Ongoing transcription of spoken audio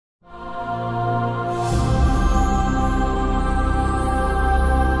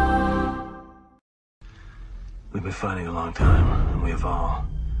We've been fighting a long time, and we have all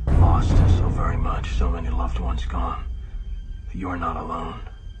lost so very much, so many loved ones gone. But you are not alone.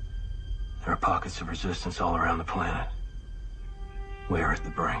 There are pockets of resistance all around the planet. We are at the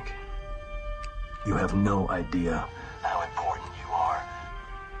brink. You have no idea how important you are.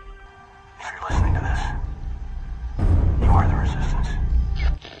 If you're listening to this, you are the resistance.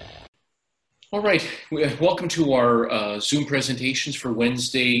 All right, welcome to our Zoom presentations for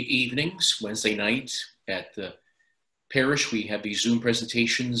Wednesday evenings, Wednesday night at the parish. We have these Zoom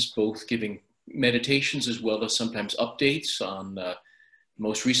presentations, both giving meditations as well as sometimes updates on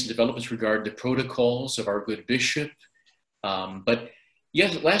most recent developments regarding the protocols of our good bishop. But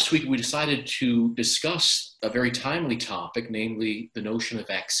yes, last week we decided to discuss a very timely topic, namely the notion of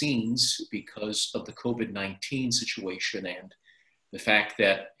vaccines because of the COVID-19 situation and the fact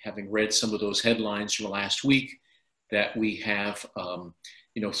that, having read some of those headlines from last week, that we have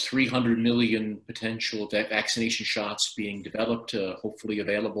 300 million potential vaccination shots being developed, hopefully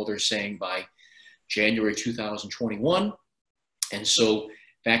available, they're saying, by January 2021. And so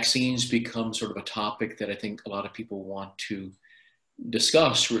vaccines become sort of a topic that I think a lot of people want to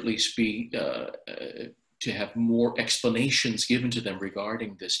discuss, or at least be to have more explanations given to them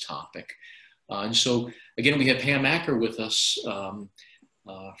regarding this topic. And so, again, we have Pam Acker with us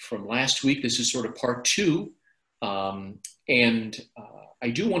from last week. This is sort of part two. And I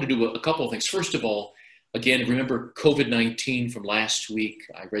do want to do a couple of things. First of all, again, remember COVID-19 from last week.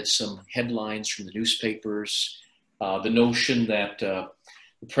 I read some headlines from the newspapers. The notion that the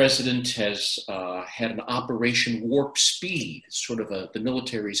president has had an Operation Warp Speed, sort of the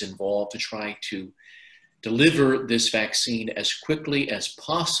military's involved to try to deliver this vaccine as quickly as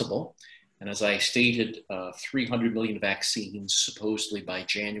possible. And as I stated, 300 million vaccines supposedly by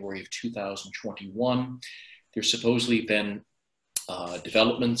January of 2021. There's supposedly been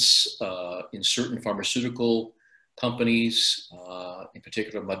developments in certain pharmaceutical companies, in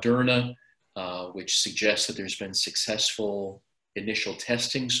particular Moderna, which suggests that there's been successful initial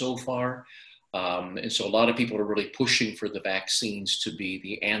testing so far. And so a lot of people are really pushing for the vaccines to be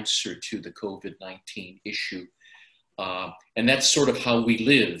the answer to the COVID-19 issue. And that's sort of how we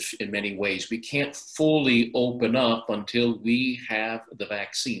live in many ways. We can't fully open up until we have the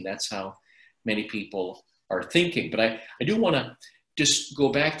vaccine. That's how many people are thinking. But I do want to just go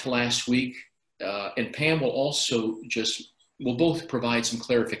back to last week, and Pam will also we'll both provide some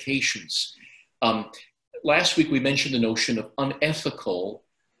clarifications. Last week we mentioned the notion of unethical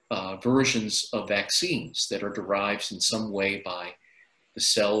versions of vaccines that are derived in some way by the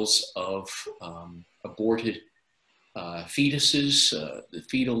cells of aborted fetuses, the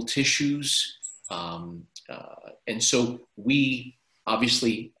fetal tissues. And so we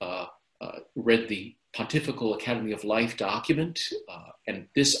obviously read the Pontifical Academy of Life document, and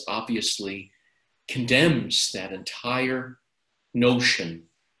this obviously condemns that entire notion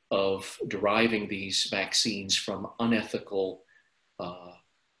of deriving these vaccines from unethical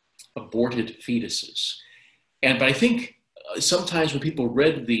aborted fetuses. But I think sometimes when people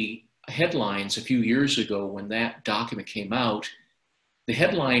read the headlines a few years ago when that document came out, the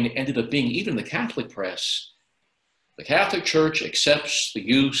headline ended up being, even in the Catholic press, the Catholic Church accepts the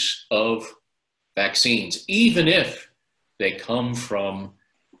use of vaccines, even if they come from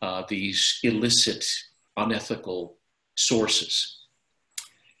these illicit, unethical sources.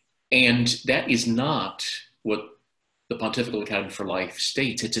 And that is not what the Pontifical Academy for Life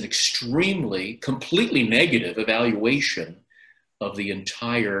states. It's an extremely, completely negative evaluation of the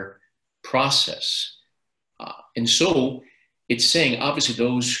entire process. And so it's saying, obviously,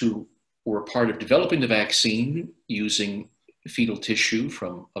 those who were part of developing the vaccine using fetal tissue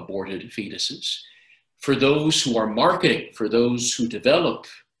from aborted fetuses, for those who are marketing, for those who develop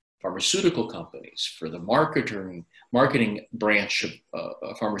pharmaceutical companies, for the marketing branch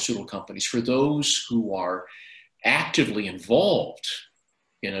of pharmaceutical companies, for those who are actively involved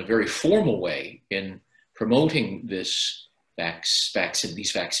in a very formal way in promoting this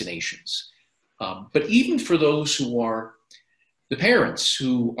these vaccinations. But even for those who are the parents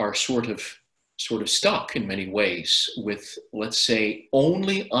who are sort of stuck in many ways with, let's say,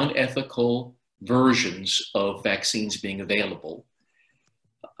 only unethical versions of vaccines being available,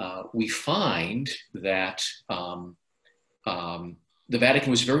 we find that the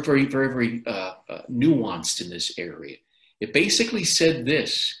Vatican was very, very, very, very nuanced in this area. It basically said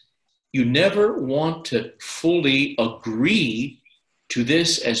this: you never want to fully agree to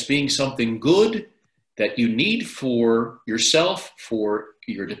this as being something good that you need for yourself, for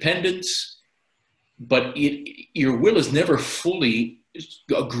your dependents, but your will is never fully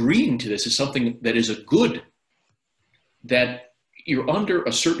agreeing to this as something that is a good, that you're under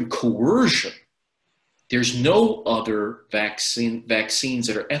a certain coercion There's no other vaccines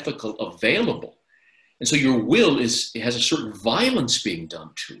that are ethical available. And so your will has a certain violence being done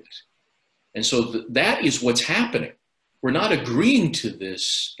to it. And so that is what's happening. We're not agreeing to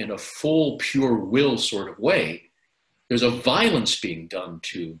this in a full, pure will sort of way. There's a violence being done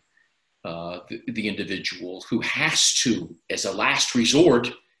to the individual who has to, as a last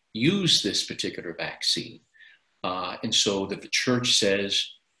resort, use this particular vaccine. And so that the church says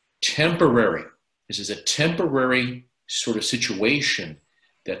temporary. This is a temporary sort of situation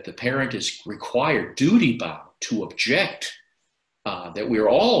that the parent is required, duty-bound, to object, that we are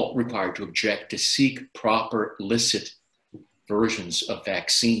all required to object to seek proper, licit versions of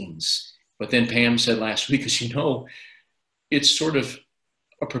vaccines. But then Pam said last week, as you know, it's sort of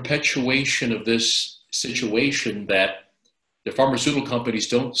a perpetuation of this situation that the pharmaceutical companies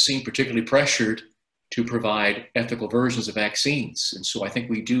don't seem particularly pressured to provide ethical versions of vaccines. And so I think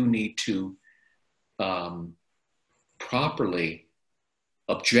we do need to properly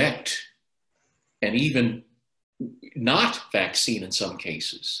object and even not vaccine in some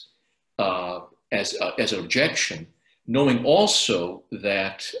cases as an objection, knowing also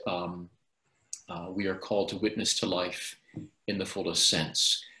that we are called to witness to life in the fullest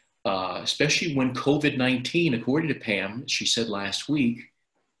sense, especially when COVID-19, according to Pam, she said last week,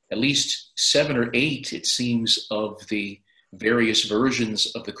 at least 7 or 8, it seems, of the various versions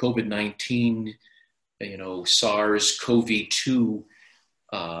of the COVID-19, SARS-CoV-2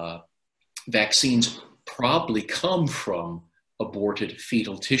 vaccines probably come from aborted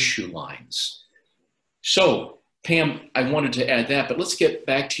fetal tissue lines. So, Pam, I wanted to add that, but let's get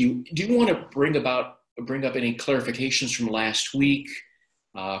back to you. Do you want to bring up any clarifications from last week,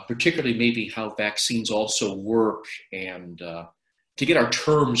 particularly maybe how vaccines also work and to get our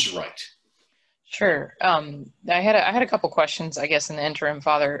terms right? Sure. I had a couple questions, I guess, in the interim,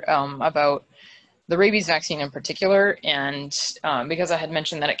 Father, about the rabies vaccine in particular, and because I had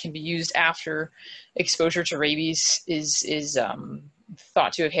mentioned that it can be used after exposure to rabies is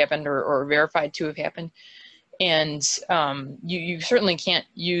thought to have happened or verified to have happened. And you certainly can't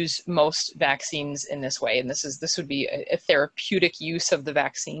use most vaccines in this way. And this would be a therapeutic use of the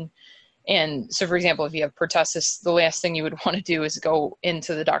vaccine. And so, for example, if you have pertussis, the last thing you would want to do is go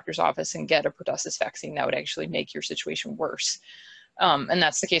into the doctor's office and get a pertussis vaccine. That would actually make your situation worse. And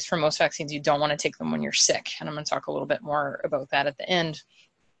that's the case for most vaccines. You don't want to take them when you're sick. And I'm going to talk a little bit more about that at the end.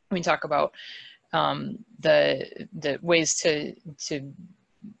 We talk about the ways to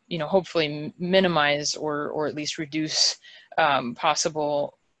hopefully minimize or at least reduce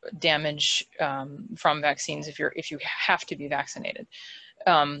possible damage from vaccines if you have to be vaccinated.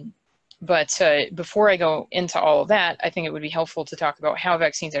 But before I go into all of that, I think it would be helpful to talk about how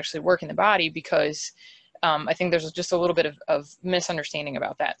vaccines actually work in the body, because I think there's just a little bit of misunderstanding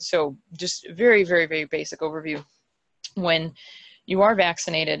about that. So just very, very, very basic overview. When you are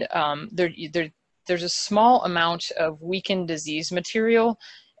vaccinated, there's a small amount of weakened disease material,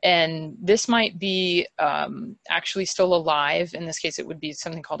 and this might be actually still alive. In this case, it would be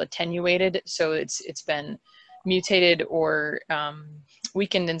something called attenuated. So it's been mutated or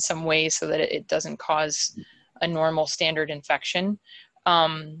weakened in some way so that it doesn't cause a normal standard infection.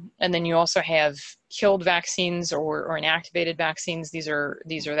 And then you also have killed vaccines or inactivated vaccines. These are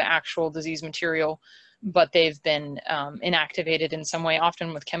the actual disease material, but they've been inactivated in some way,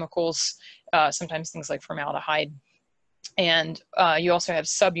 often with chemicals, sometimes things like formaldehyde. And you also have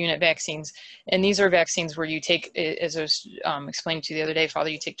subunit vaccines. And these are vaccines where you take, as I was explaining to you the other day, Father,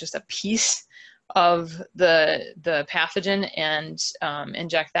 you take just a piece of the pathogen and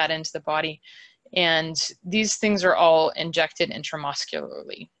inject that into the body. And these things are all injected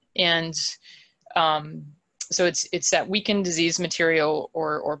intramuscularly. And so it's that weakened disease material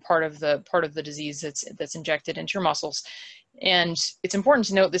or part of the disease that's injected into your muscles. And it's important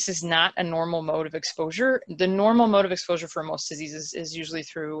to note this is not a normal mode of exposure. The normal mode of exposure for most diseases is usually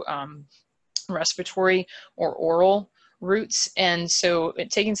through respiratory or oral routes. And so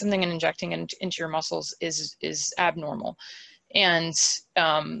taking something and injecting it into your muscles is abnormal. And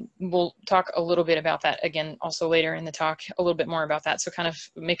we'll talk a little bit about that again also later in the talk, a little bit more about that. So kind of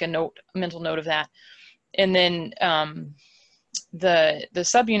make a mental note of that. And then the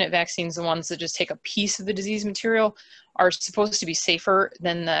subunit vaccines, the ones that just take a piece of the disease material, are supposed to be safer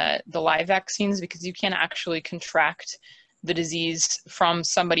than the live vaccines, because you can actually contract the disease from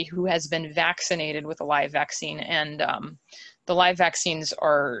somebody who has been vaccinated with a live vaccine. And the live vaccines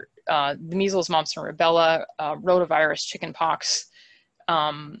are the measles, mumps, and rubella, rotavirus, chickenpox,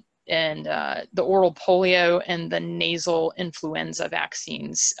 and the oral polio and the nasal influenza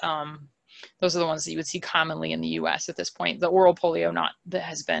vaccines. Those are the ones that you would see commonly in the U.S. at this point. The oral polio that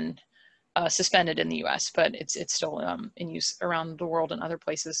has been suspended in the U.S., but it's still in use around the world and other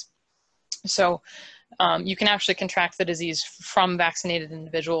places. So you can actually contract the disease from vaccinated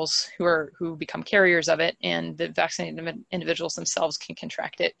individuals who become carriers of it, and the vaccinated individuals themselves can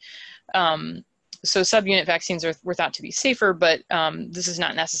contract it. So subunit vaccines were thought to be safer, but this is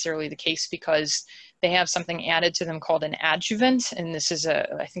not necessarily the case because they have something added to them called an adjuvant, and this is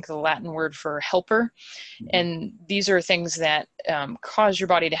I think the Latin word for helper. And these are things that cause your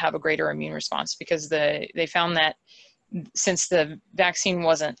body to have a greater immune response, because they found that since the vaccine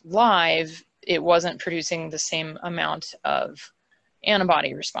wasn't live, it wasn't producing the same amount of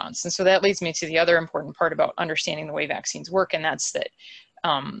antibody response. And so that leads me to the other important part about understanding the way vaccines work, and that's that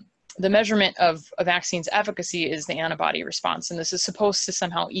the measurement of a vaccine's efficacy is the antibody response, and this is supposed to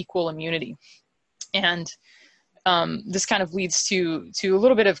somehow equal immunity. And this kind of leads to a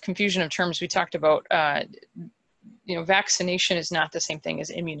little bit of confusion of terms. We talked about, vaccination is not the same thing as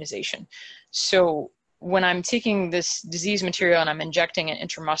immunization. So when I'm taking this disease material and I'm injecting it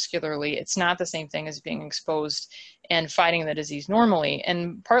intramuscularly, it's not the same thing as being exposed and fighting the disease normally.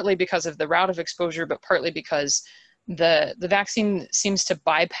 And partly because of the route of exposure, but partly because the vaccine seems to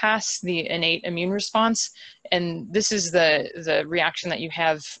bypass the innate immune response. And this is the reaction that you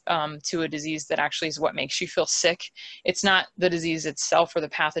have to a disease that actually is what makes you feel sick. It's not the disease itself or the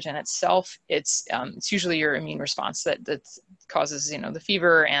pathogen itself. It's usually your immune response that causes, the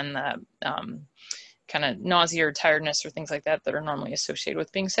fever and the kind of nausea or tiredness or things like that are normally associated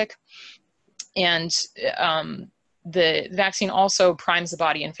with being sick. And the vaccine also primes the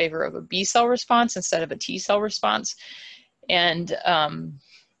body in favor of a B cell response instead of a T cell response. And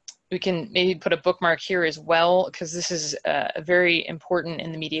we can maybe put a bookmark here as well, because this is very important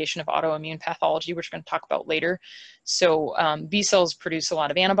in the mediation of autoimmune pathology, which we're going to talk about later. So B cells produce a lot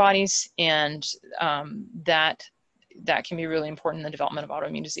of antibodies, and that can be really important in the development of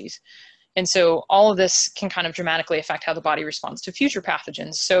autoimmune disease. And so all of this can kind of dramatically affect how the body responds to future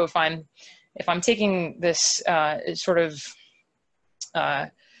pathogens. So if I'm taking this sort of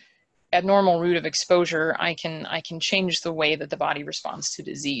abnormal route of exposure, I can change the way that the body responds to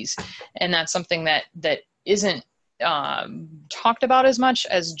disease. And that's something that isn't talked about as much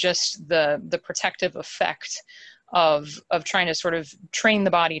as just the protective effect of trying to sort of train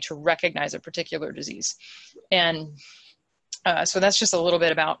the body to recognize a particular disease. And so that's just a little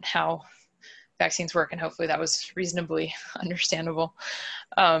bit about how vaccines work, and hopefully that was reasonably understandable.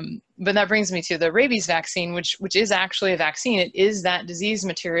 But that brings me to the rabies vaccine, which is actually a vaccine. It is that disease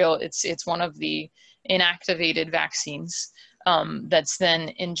material. It's one of the inactivated vaccines that's then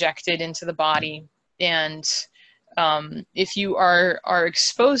injected into the body. And if you are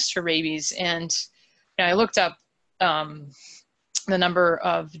exposed to rabies, and I looked up the number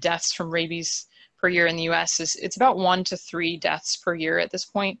of deaths from rabies per year in the US, it's about 1 to 3 deaths per year at this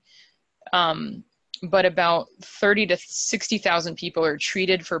point. But about 30 to 60,000 people are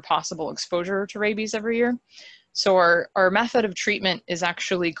treated for possible exposure to rabies every year. So our method of treatment is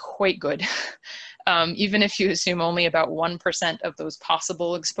actually quite good. Even if you assume only about 1% of those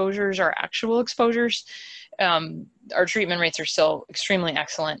possible exposures are actual exposures, our treatment rates are still extremely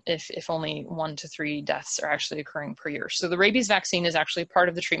excellent if only 1 to 3 deaths are actually occurring per year. So the rabies vaccine is actually part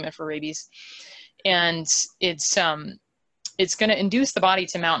of the treatment for rabies. And it's going to induce the body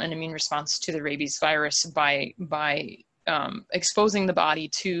to mount an immune response to the rabies virus by exposing the body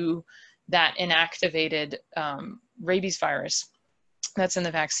to that inactivated rabies virus that's in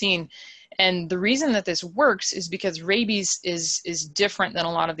the vaccine. And the reason that this works is because rabies is different than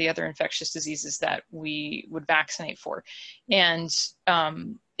a lot of the other infectious diseases that we would vaccinate for. And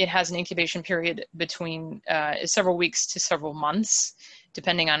it has an incubation period between several weeks to several months,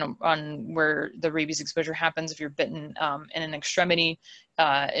 depending on where the rabies exposure happens. If you're bitten in an extremity,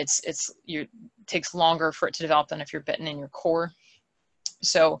 it takes longer for it to develop than if you're bitten in your core.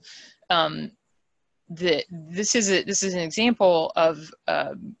 So this is an example of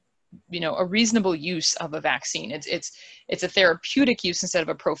a reasonable use of a vaccine. It's a therapeutic use instead of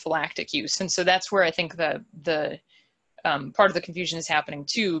a prophylactic use, and so that's where I think the part of the confusion is happening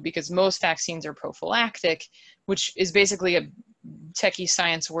too, because most vaccines are prophylactic, which is basically a techie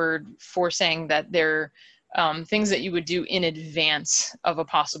science word for saying that they're things that you would do in advance of a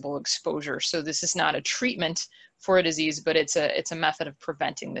possible exposure. So this is not a treatment for a disease, but it's a method of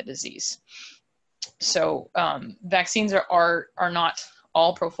preventing the disease. So vaccines are not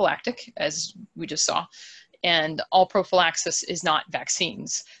all prophylactic, as we just saw, and all prophylaxis is not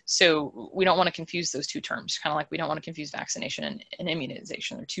vaccines. So we don't want to confuse those two terms, kind of like we don't want to confuse vaccination and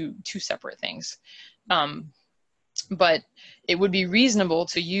immunization. They're two separate things. But it would be reasonable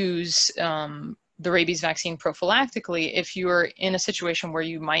to use the rabies vaccine prophylactically if you're in a situation where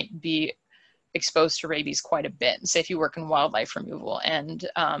you might be exposed to rabies quite a bit. Say if you work in wildlife removal and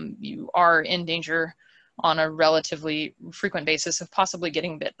you are in danger on a relatively frequent basis of possibly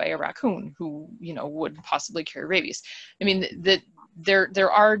getting bit by a raccoon who, you know, would possibly carry rabies. I mean,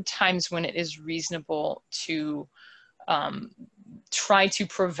 there are times when it is reasonable to try to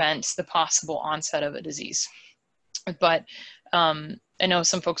prevent the possible onset of a disease. But I know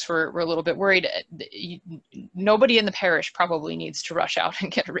some folks were a little bit worried. Nobody in the parish probably needs to rush out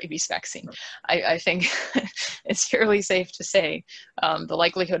and get a rabies vaccine. I think it's fairly safe to say the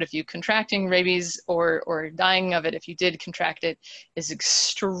likelihood of you contracting rabies or dying of it if you did contract it is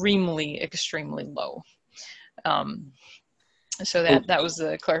extremely, extremely low. So that was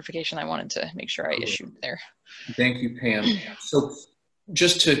the clarification I wanted to make sure I issued there. Thank you, Pam. So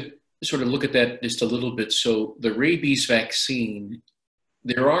just to sort of look at that just a little bit, so the rabies vaccine,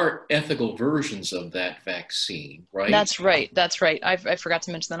 there are ethical versions of that vaccine, right? That's right. That's right. I forgot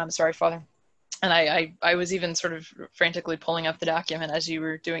to mention that. I'm sorry, Father. And I was even sort of frantically pulling up the document as you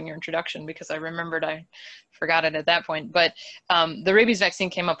were doing your introduction because I remembered I forgot it at that point. But the rabies vaccine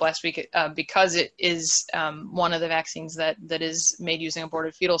came up last week because it is one of the vaccines that is made using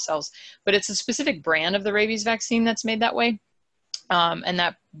aborted fetal cells. But it's a specific brand of the rabies vaccine that's made that way. And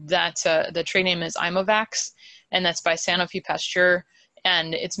the trade name is Imovax, and that's by Sanofi Pasteur.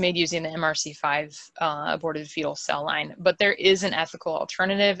 And it's made using the MRC5 aborted fetal cell line. But there is an ethical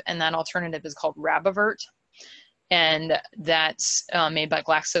alternative, and that alternative is called Rabivert. And that's made by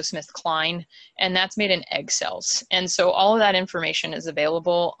GlaxoSmithKline, and that's made in egg cells. And so all of that information is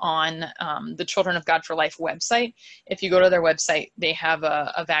available on the Children of God for Life website. If you go to their website, they have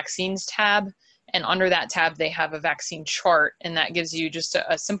a vaccines tab, and under that tab, they have a vaccine chart, and that gives you just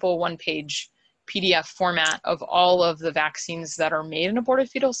a simple one-page PDF format of all of the vaccines that are made in aborted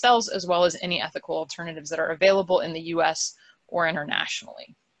fetal cells, as well as any ethical alternatives that are available in the US or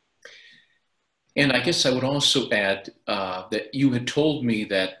internationally. And I guess I would also add that you had told me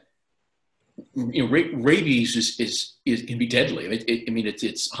that, you know, rabies can be deadly. I mean,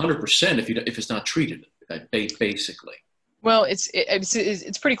 it's 100% if it's not treated, basically. Well,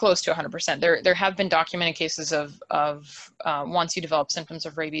 it's pretty close to 100%. There have been documented cases of once you develop symptoms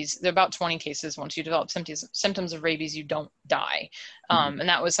of rabies, there are about 20 cases. Once you develop symptoms of rabies, you don't die. And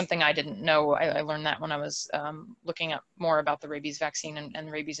that was something I didn't know. I learned that when I was looking up more about the rabies vaccine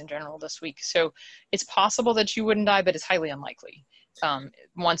and rabies in general this week. So it's possible that you wouldn't die, but it's highly unlikely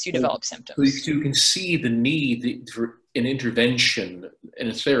once you develop symptoms. So you can see the need for an intervention in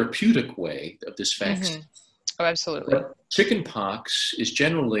a therapeutic way of this vaccine. Oh, absolutely. But chickenpox is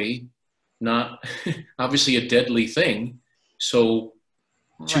generally not obviously a deadly thing. So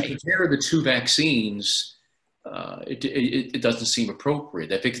to compare the two vaccines, it doesn't seem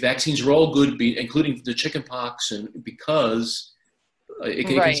appropriate. I think vaccines are all good, including the chickenpox, and because it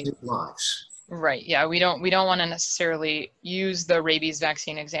can save lives. Right. Yeah. We don't want to necessarily use the rabies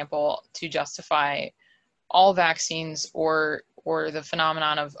vaccine example to justify all vaccines or the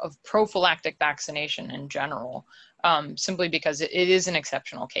phenomenon of prophylactic vaccination in general, simply because it is an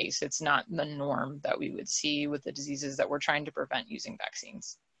exceptional case. It's not the norm that we would see with the diseases that we're trying to prevent using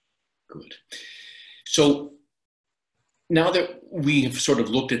vaccines. Good. So now that we have sort of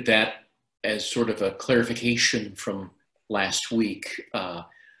looked at that as sort of a clarification from last week, I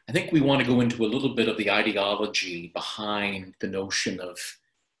think we want to go into a little bit of the ideology behind the notion of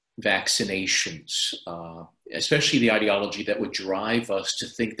vaccinations, especially the ideology that would drive us to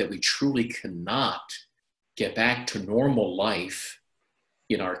think that we truly cannot get back to normal life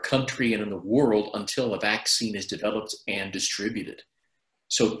in our country and in the world until a vaccine is developed and distributed.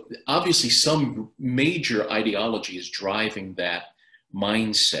 So obviously some major ideology is driving that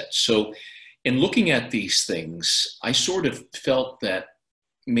mindset. So in looking at these things, I sort of felt that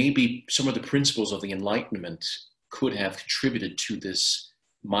maybe some of the principles of the Enlightenment could have contributed to this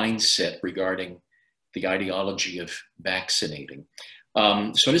mindset regarding the ideology of vaccinating. So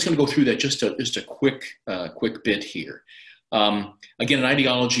I'm just going to go through that just a quick bit here. Again, an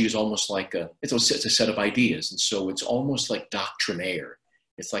ideology is almost like it's a set of ideas, and so it's almost like doctrinaire.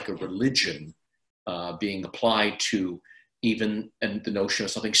 It's like a religion being applied to even the notion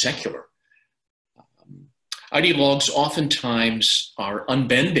of something secular. Ideologues oftentimes are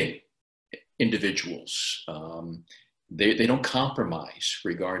unbending individuals. They don't compromise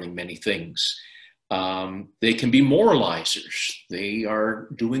regarding many things. They can be moralizers. They are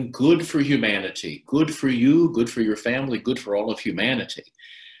doing good for humanity, good for you, good for your family, good for all of humanity.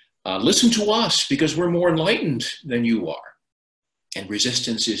 Listen to us because we're more enlightened than you are. And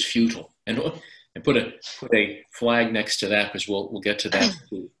resistance is futile. And put a flag next to that because we'll get to that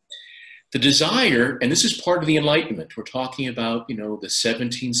too. The desire, and this is part of the Enlightenment, we're talking about, the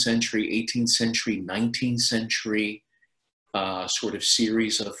 17th century, 18th century, 19th century sort of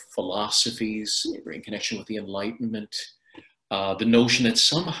series of philosophies in connection with the Enlightenment. The notion that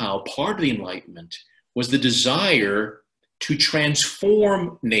somehow part of the Enlightenment was the desire to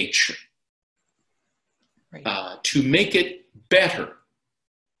transform nature, Right. to make it better,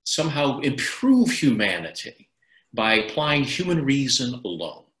 somehow improve humanity by applying human reason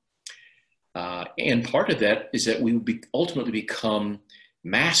alone. And part of that is that we would ultimately become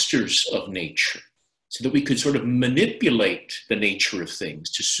masters of nature, so that we could sort of manipulate the nature of things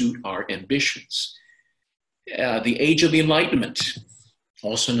to suit our ambitions. The Age of the Enlightenment,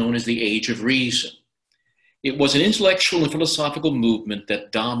 also known as the Age of Reason. It was an intellectual and philosophical movement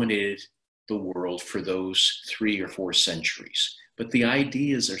that dominated the world for those 3 or 4 centuries. But the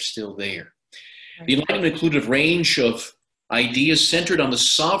ideas are still there. Right. The Enlightenment included a range of ideas centered on the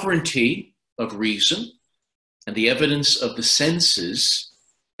sovereignty of reason and the evidence of the senses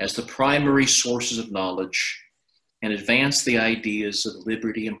as the primary sources of knowledge, and advanced the ideas of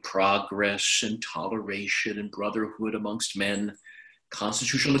liberty and progress and toleration and brotherhood amongst men,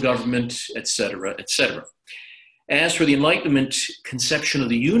 constitutional government, etc., etc. As for the Enlightenment conception of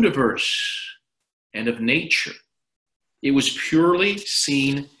the universe and of nature, it was purely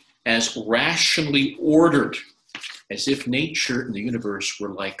seen as rationally ordered, as if nature and the universe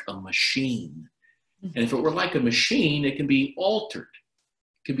were like a machine. And if it were like a machine, it can be altered,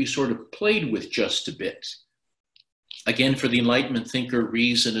 it can be sort of played with just a bit. Again, for the Enlightenment thinker,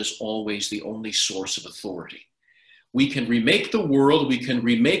 reason is always the only source of authority. We can remake the world, we can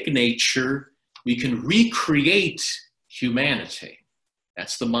remake nature, we can recreate humanity.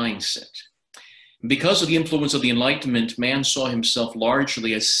 That's the mindset. And because of the influence of the Enlightenment, man saw himself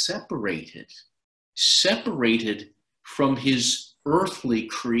largely as separated from his earthly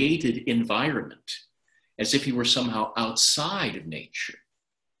created environment, as if he were somehow outside of nature.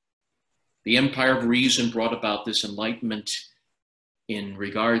 The Empire of Reason brought about this enlightenment in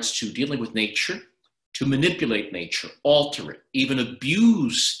regards to dealing with nature, to manipulate nature, alter it, even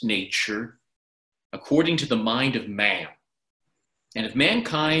abuse nature according to the mind of man. And if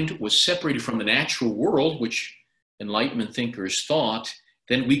mankind was separated from the natural world, which Enlightenment thinkers thought,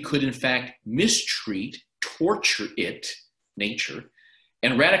 then we could in fact mistreat, torture it, nature,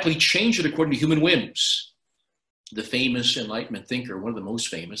 and radically change it according to human whims. The famous Enlightenment thinker, one of the most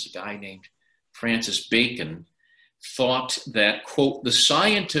famous, a guy named Francis Bacon, thought that, quote, the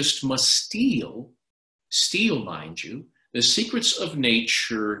scientist must steal, mind you, the secrets of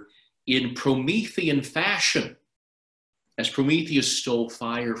nature in Promethean fashion, as Prometheus stole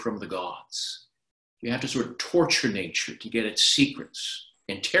fire from the gods. You have to sort of torture nature to get its secrets,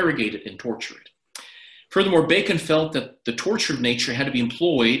 interrogate it and torture it. Furthermore, Bacon felt that the torture of nature had to be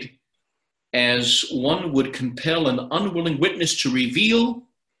employed as one would compel an unwilling witness to reveal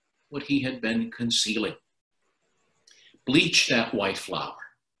what he had been concealing. Bleach that white flour.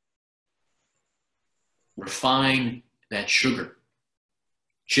 Refine that sugar.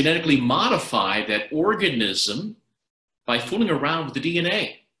 Genetically modify that organism by fooling around with the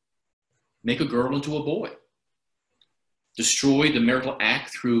DNA. Make a girl into a boy. Destroy the marital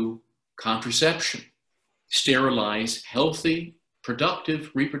act through contraception. Sterilize healthy,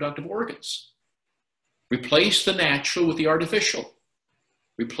 productive, reproductive organs. Replace the natural with the artificial.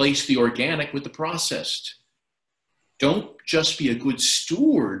 Replace the organic with the processed. Don't just be a good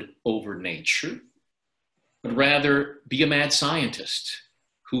steward over nature, but rather be a mad scientist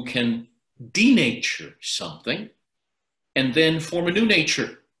who can denature something and then form a new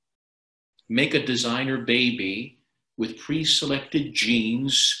nature. Make a designer baby with pre-selected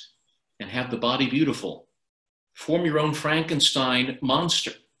genes and have the body beautiful. Form your own Frankenstein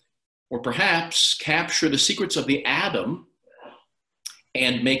monster, or perhaps capture the secrets of the atom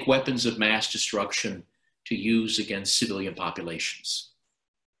and make weapons of mass destruction to use against civilian populations.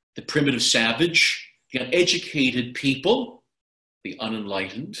 The primitive savage, the uneducated people, the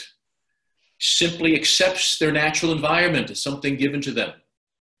unenlightened, simply accepts their natural environment as something given to them.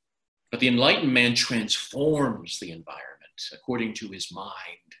 But the enlightened man transforms the environment according to his mind.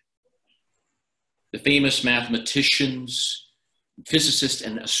 The famous mathematicians, physicist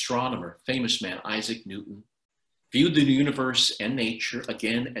and astronomer, famous man Isaac Newton, viewed the universe and nature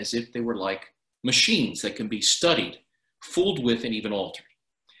again as if they were like machines that can be studied, fooled with, and even altered.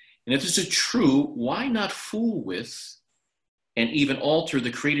 And if this is true, why not fool with and even alter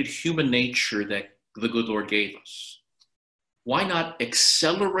the created human nature that the good Lord gave us? Why not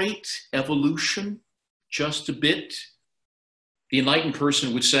accelerate evolution just a bit? The enlightened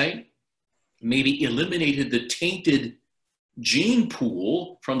person would say, maybe eliminated the tainted gene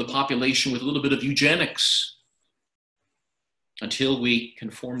pool from the population with a little bit of eugenics until we can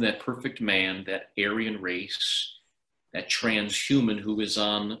form that perfect man, that Aryan race, that transhuman who is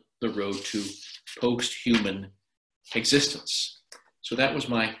on the road to post-human existence. So that was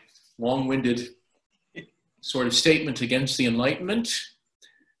my long-winded sort of statement against the Enlightenment.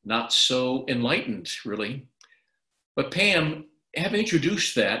 Not so enlightened, really. But Pam, having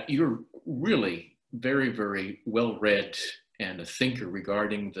introduced that, you're really very, very well-read and a thinker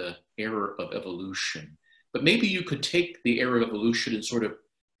regarding the era of evolution. But maybe you could take the era of evolution and sort of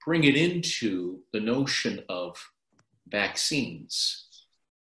bring it into the notion of vaccines.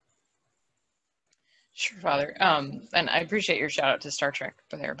 Sure, Father. And I appreciate your shout out to Star Trek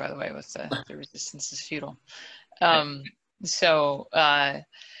there, by the way, with the resistance is futile. So I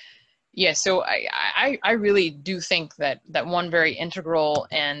really do think that one very integral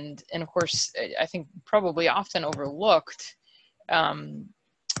and of course I think probably often overlooked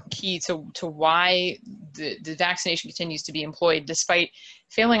key to why the vaccination continues to be employed despite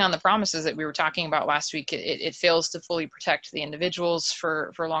failing on the promises that we were talking about last week. It fails to fully protect the individuals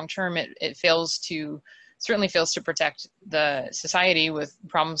for long term. It certainly fails to protect the society with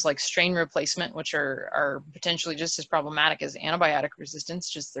problems like strain replacement, which are potentially just as problematic as antibiotic resistance,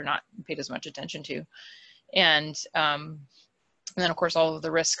 just they're not paid as much attention to. And then of course all of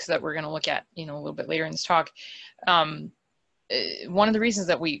the risks that we're going to look at, a little bit later in this talk. One of the reasons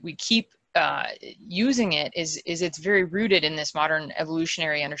that we keep using it is it's very rooted in this modern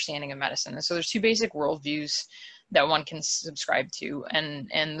evolutionary understanding of medicine. And so there's two basic worldviews that one can subscribe to,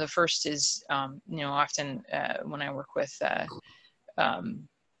 and the first is often when I work with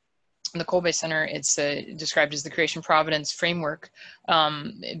the Kolbe Center, it's described as the creation providence framework.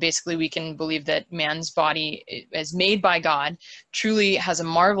 Basically, we can believe that man's body, as made by God, truly has a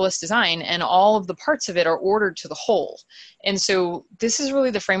marvelous design, and all of the parts of it are ordered to the whole. And so this is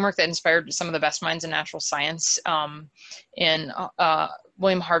really the framework that inspired some of the best minds in natural science, and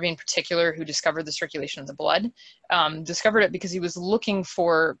William Harvey in particular, who discovered the circulation of the blood, discovered it because he was looking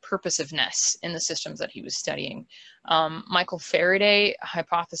for purposiveness in the systems that he was studying. Michael Faraday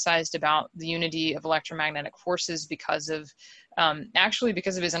hypothesized about the unity of electromagnetic forces because of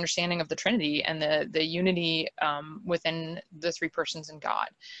his understanding of the Trinity and the unity within the three persons in God.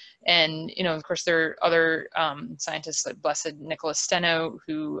 And, of course, there are other scientists like Blessed Nicholas Steno,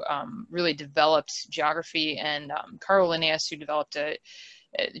 who really developed geography, and Carl Linnaeus, who developed the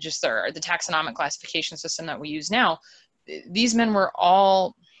taxonomic classification system that we use now. These men were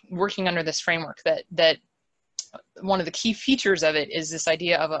all working under this framework that one of the key features of it is this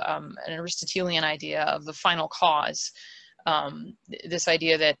idea of an Aristotelian idea of the final cause. This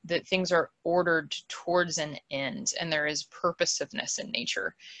idea that things are ordered towards an end and there is purposiveness in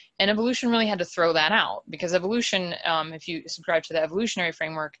nature. And evolution really had to throw that out, because evolution, if you subscribe to the evolutionary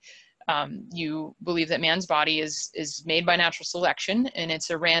framework, you believe that man's body is made by natural selection, and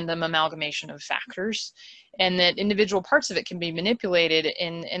it's a random amalgamation of factors, and that individual parts of it can be manipulated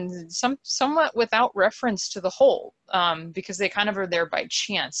in somewhat without reference to the whole, because they kind of are there by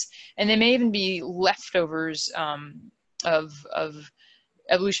chance, and they may even be leftovers of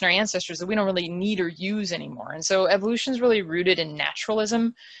evolutionary ancestors that we don't really need or use anymore. And so evolution is really rooted in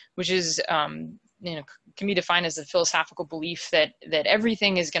naturalism, which is can be defined as a philosophical belief that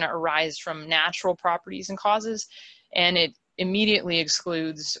everything is going to arise from natural properties and causes, and it immediately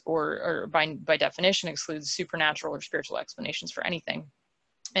excludes or by definition excludes supernatural or spiritual explanations for anything.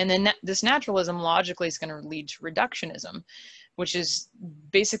 And then this naturalism logically is going to lead to reductionism, which is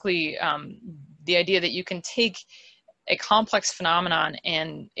basically the idea that you can take a complex phenomenon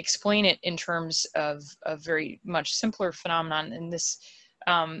and explain it in terms of a very much simpler phenomenon. And this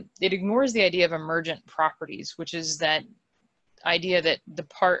it ignores the idea of emergent properties, which is that idea that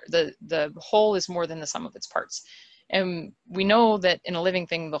the whole is more than the sum of its parts. And we know that in a living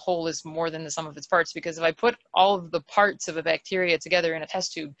thing, the whole is more than the sum of its parts, because if I put all of the parts of a bacteria together in a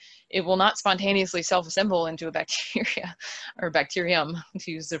test tube, it will not spontaneously self-assemble into a bacteria or bacterium,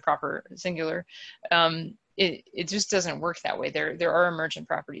 to use the proper singular. It just doesn't work that way. There are emergent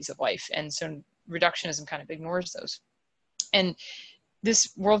properties of life. And so reductionism kind of ignores those. And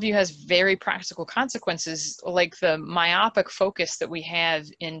this worldview has very practical consequences, like the myopic focus that we have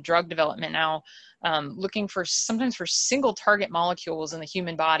in drug development now, looking sometimes for single target molecules in the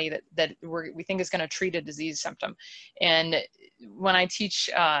human body that we think is going to treat a disease symptom. And when I teach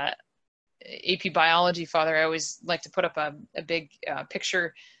AP biology, Father, I always like to put up a big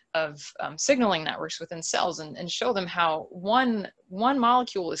picture of signaling networks within cells and show them how one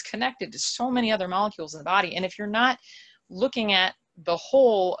molecule is connected to so many other molecules in the body. And if you're not looking at the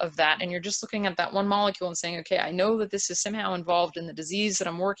whole of that, and you're just looking at that one molecule and saying, okay, I know that this is somehow involved in the disease that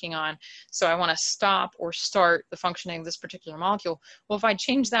I'm working on, so I want to stop or start the functioning of this particular molecule. Well, if I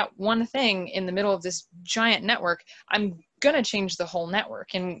change that one thing in the middle of this giant network, I'm going to change the whole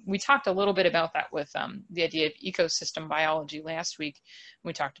network. And we talked a little bit about that with the idea of ecosystem biology last week.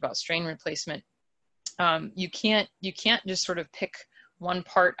 We talked about strain replacement. You can't just sort of pick one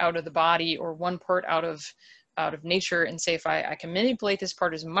part out of the body or one part out of nature and say, if I can manipulate this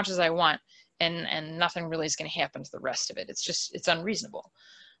part as much as I want, and nothing really is going to happen to the rest of it. It's unreasonable.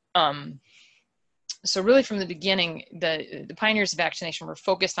 So really from the beginning, the pioneers of vaccination were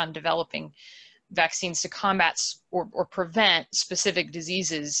focused on developing vaccines to combat or prevent specific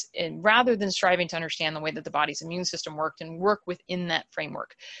diseases, and rather than striving to understand the way that the body's immune system worked and work within that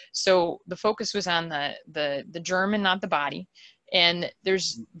framework. So the focus was on the germ and not the body. And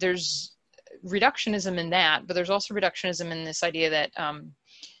there's reductionism in that, but there's also reductionism in this idea that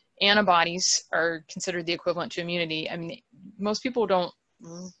antibodies are considered the equivalent to immunity. I mean, most people don't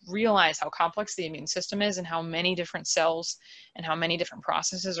realize how complex the immune system is and how many different cells and how many different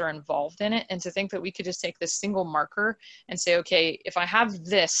processes are involved in it. And to think that we could just take this single marker and say, okay, if I have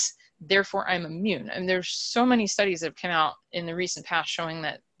this, therefore I'm immune. And there's so many studies that have come out in the recent past showing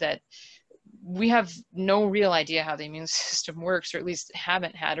that we have no real idea how the immune system works, or at least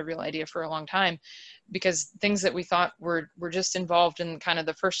haven't had a real idea for a long time, because things that we thought were just involved in kind of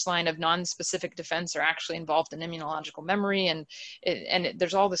the first line of non-specific defense are actually involved in immunological memory, and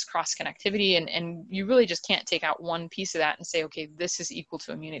there's all this cross connectivity, and you really just can't take out one piece of that and say, okay, this is equal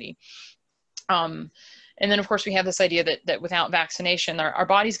to immunity. And then, of course, we have this idea that without vaccination, our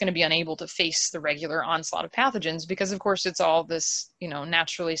body's going to be unable to face the regular onslaught of pathogens, because, of course, it's all this,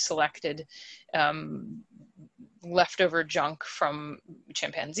 naturally selected leftover junk from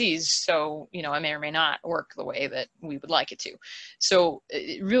chimpanzees. So, it may or may not work the way that we would like it to. So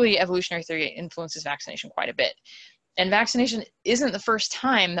really, evolutionary theory influences vaccination quite a bit. And vaccination isn't the first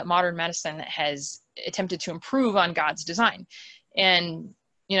time that modern medicine has attempted to improve on God's design. And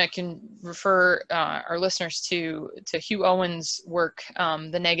I can refer our listeners to Hugh Owen's work,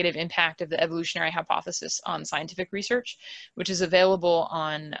 The Negative Impact of the Evolutionary Hypothesis on Scientific Research, which is available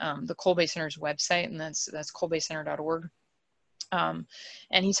on the Kolbe Center's website, and that's kolbecenter.org.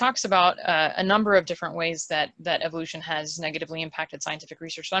 And he talks about a number of different ways that evolution has negatively impacted scientific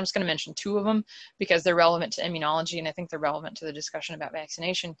research. So I'm just going to mention two of them because they're relevant to immunology, and I think they're relevant to the discussion about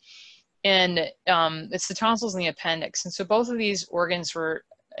vaccination. And it's the tonsils and the appendix. And so both of these organs were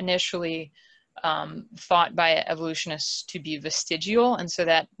initially thought by evolutionists to be vestigial, and so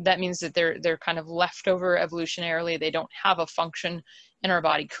that means that they're kind of leftover evolutionarily. They don't have a function in our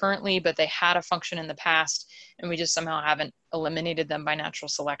body currently, but they had a function in the past, and we just somehow haven't eliminated them by natural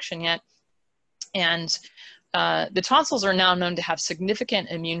selection yet. And the tonsils are now known to have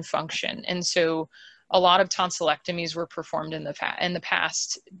significant immune function, and so a lot of tonsillectomies were performed in the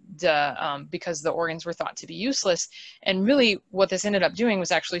past because the organs were thought to be useless. And really what this ended up doing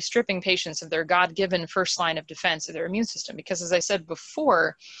was actually stripping patients of their God-given first line of defense of their immune system. Because as I said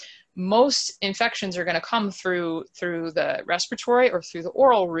before, most infections are going to come through the respiratory or through the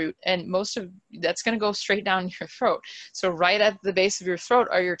oral route, and most of that's going to go straight down your throat. So right at the base of your throat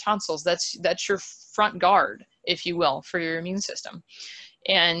are your tonsils. That's your front guard, if you will, for your immune system.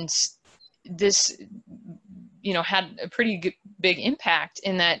 And this, had a pretty big impact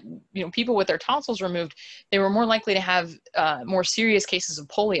in that, people with their tonsils removed, they were more likely to have more serious cases of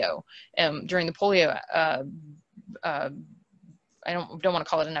polio. During the polio, I don't want to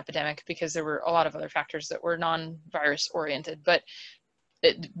call it an epidemic because there were a lot of other factors that were non-virus oriented, but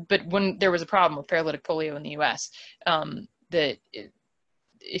when there was a problem with paralytic polio in the US,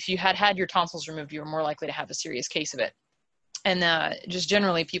 if you had your tonsils removed, you were more likely to have a serious case of it. And just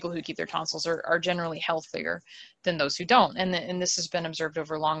generally, people who keep their tonsils are generally healthier than those who don't. And this has been observed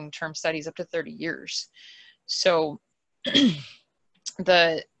over long-term studies up to 30 years. So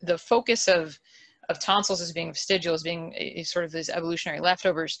the focus of tonsils as being vestigial, as being a sort of these evolutionary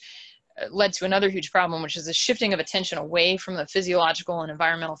leftovers, led to another huge problem, which is the shifting of attention away from the physiological and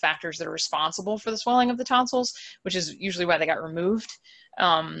environmental factors that are responsible for the swelling of the tonsils, which is usually why they got removed.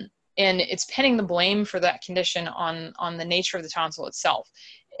 And it's pinning the blame for that condition on the nature of the tonsil itself.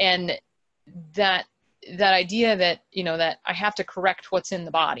 And that idea that, that I have to correct what's in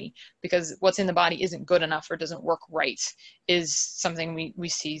the body because what's in the body isn't good enough or doesn't work right is something we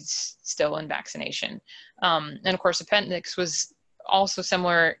see still in vaccination. And of course, appendix was also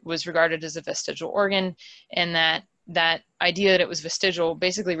similar, was regarded as a vestigial organ, and that idea that it was vestigial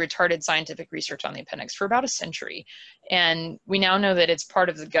basically retarded scientific research on the appendix for about a century. And we now know that it's part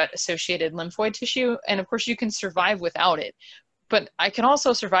of the gut-associated lymphoid tissue. And of course, you can survive without it, but I can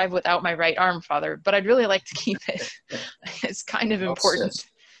also survive without my right arm, Father, but I'd really like to keep it. It's kind of important,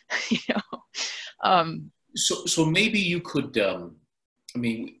 you know. So maybe you could, I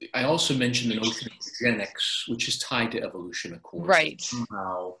mean, I also mentioned the notion of eugenics, which is tied to evolution, of course. Right.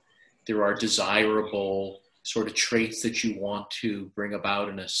 Somehow there are desirable sort of traits that you want to bring about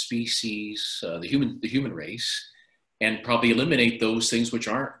in a species, the human race, and probably eliminate those things which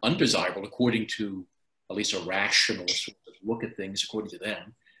aren't undesirable according to at least a rational sort of look at things according to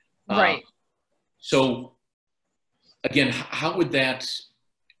them. Right. So again, how would that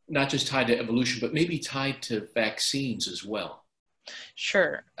not just tied to evolution, but maybe tied to vaccines as well?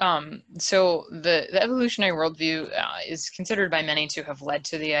 Sure. So the evolutionary worldview is considered by many to have led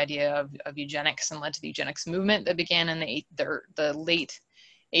to the idea of eugenics and led to the eugenics movement that began in the late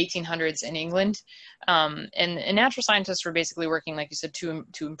 1800s in England. And natural scientists were basically working, like you said, to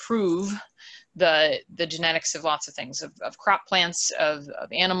improve the genetics of lots of things, of crop plants, of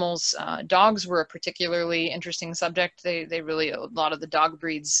animals. Dogs were a particularly interesting subject. They really, a lot of the dog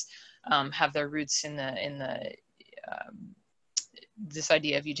breeds have their roots in this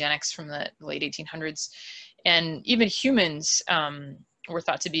idea of eugenics from the late 1800s. And even humans were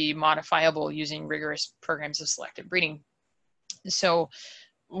thought to be modifiable using rigorous programs of selective breeding. So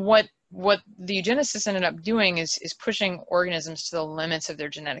what the eugenicists ended up doing is pushing organisms to the limits of their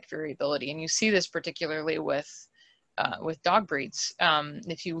genetic variability. And you see this particularly with dog breeds.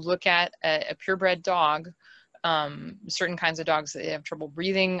 If you look at a purebred dog, certain kinds of dogs, they have trouble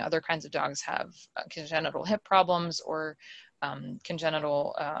breathing. Other kinds of dogs have congenital hip problems or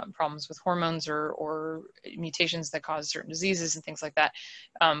congenital problems with hormones or mutations that cause certain diseases and things like that.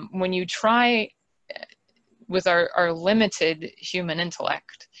 When you try with our limited human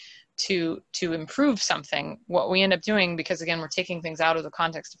intellect to improve something, what we end up doing, because again, we're taking things out of the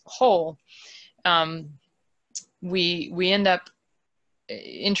context of the whole, we end up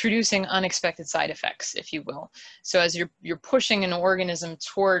introducing unexpected side effects, if you will. So as you're pushing an organism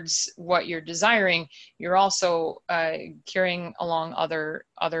towards what you're desiring, you're also carrying along other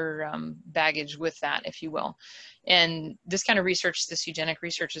baggage with that, if you will. And this kind of research, this eugenic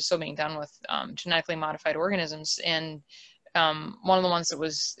research, is still being done with genetically modified organisms. And one of the ones that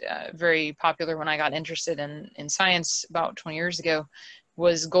was very popular when I got interested in science about 20 years ago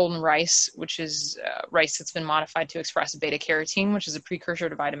was golden rice, which is rice that's been modified to express beta carotene, which is a precursor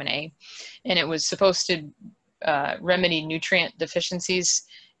to vitamin A. And it was supposed to remedy nutrient deficiencies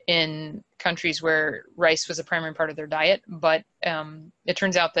in countries where rice was a primary part of their diet. But it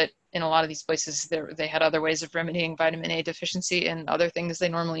turns out that in a lot of these places, they had other ways of remedying vitamin A deficiency and other things they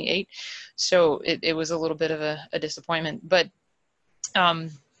normally ate. So it was a little bit of a disappointment. But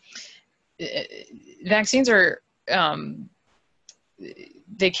vaccines are...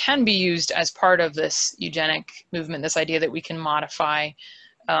 they can be used as part of this eugenic movement, this idea that we can modify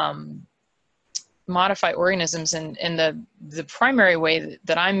organisms. And the primary way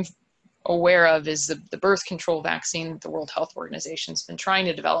that I'm aware of is the birth control vaccine that the World Health Organization has been trying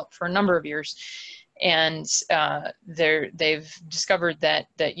to develop for a number of years. And they've discovered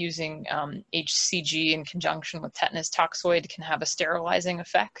that using HCG in conjunction with tetanus toxoid can have a sterilizing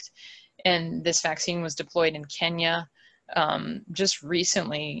effect. And this vaccine was deployed in Kenya just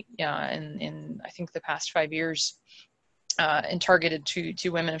recently, in I think the past 5 years, and targeted to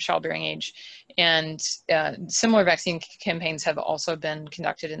women of childbearing age. And similar vaccine campaigns have also been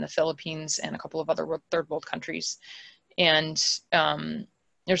conducted in the Philippines and a couple of other third world countries. And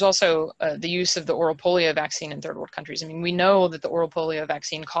there's also the use of the oral polio vaccine in third world countries. I mean, we know that the oral polio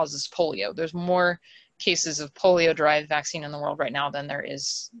vaccine causes polio. There's more cases of polio-derived vaccine in the world right now than there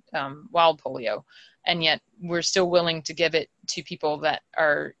is wild polio. And yet we're still willing to give it to people that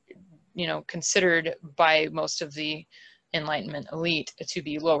are, considered by most of the Enlightenment elite to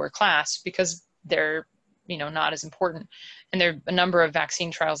be lower class because they're, not as important. And there are a number of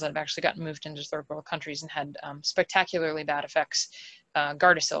vaccine trials that have actually gotten moved into third world countries and had spectacularly bad effects.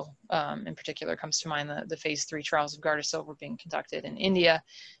 Gardasil, in particular, comes to mind. The phase 3 trials of Gardasil were being conducted in India,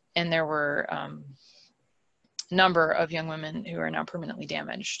 and there were a number of young women who are now permanently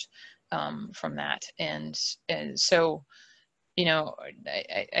damaged from that. And so,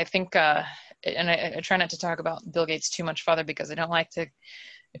 I think, and I try not to talk about Bill Gates too much, Father, because I don't like to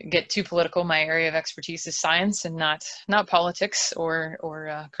get too political. My area of expertise is science and not politics or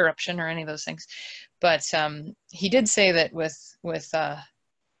corruption or any of those things. But he did say that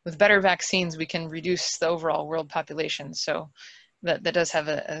with better vaccines, we can reduce the overall world population. So that does have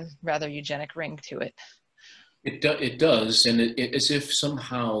a rather eugenic ring to it. It does, and as if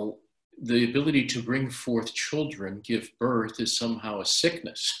somehow the ability to bring forth children, give birth, is somehow a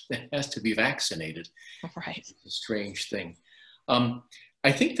sickness that has to be vaccinated. Right. It's a strange thing.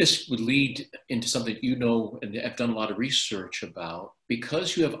 I think this would lead into something you know and have done a lot of research about,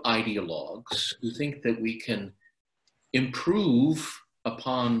 because you have ideologues who think that we can improve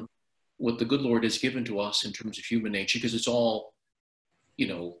upon what the good Lord has given to us in terms of human nature, because it's all, you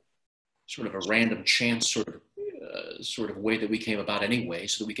know, sort of a random chance sort of way that we came about anyway,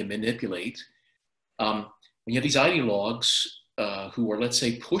 so that we can manipulate. When you have these ideologues who are, let's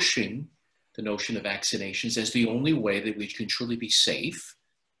say, pushing the notion of vaccinations as the only way that we can truly be safe,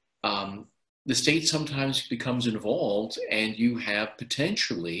 the state sometimes becomes involved, and you have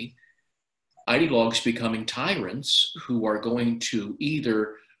potentially ideologues becoming tyrants who are going to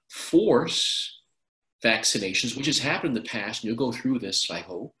either force vaccinations, which has happened in the past, and you'll go through this, I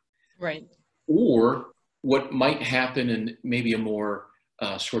hope. Right. Or what might happen in maybe a more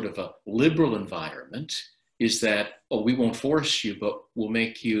sort of a liberal environment is that, oh, we won't force you, but we'll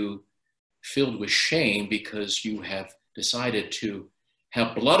make you filled with shame because you have decided to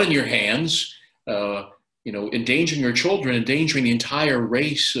have blood in your hands, you know, endangering your children, endangering the entire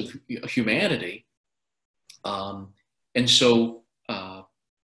race of humanity. And so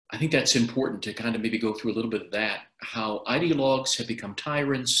I think that's important to kind of maybe go through a little bit of that, how ideologues have become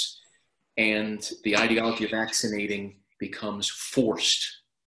tyrants and the ideology of vaccinating becomes forced.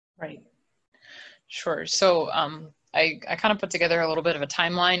 Right. Sure. So I kind of put together a little bit of a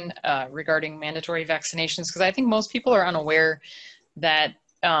timeline regarding mandatory vaccinations, because I think most people are unaware that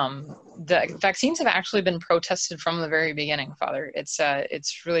the vaccines have actually been protested from the very beginning, Father.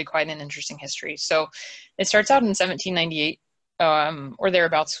 It's really quite an interesting history. So it starts out in 1798 or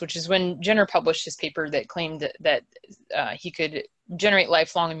thereabouts, which is when Jenner published his paper that claimed that he could generate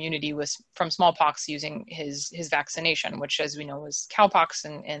lifelong immunity from smallpox using his vaccination, which, as we know, was cowpox,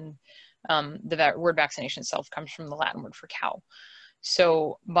 and the word vaccination itself comes from the Latin word for cow.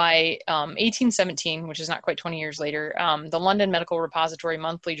 So by 1817, which is not quite 20 years later, the London Medical Repository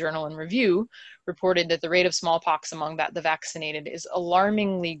Monthly Journal and Review reported that the rate of smallpox among the vaccinated is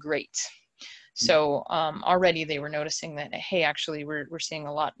alarmingly great. So already they were noticing that, hey, actually we're seeing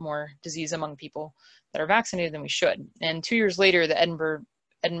a lot more disease among people that are vaccinated than we should. And 2 years later, the Edinburgh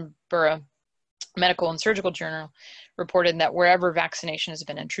Medical and Surgical Journal reported that wherever vaccination has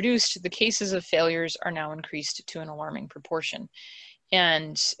been introduced, the cases of failures are now increased to an alarming proportion.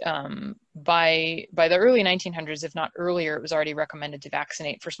 And by the early 1900s, if not earlier, it was already recommended to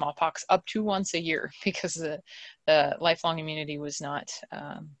vaccinate for smallpox up to once a year, because the lifelong immunity was not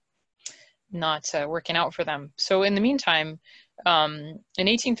working out for them. So in the meantime, in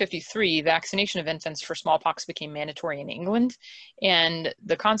 1853, vaccination of infants for smallpox became mandatory in England, and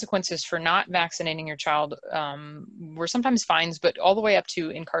the consequences for not vaccinating your child were sometimes fines, but all the way up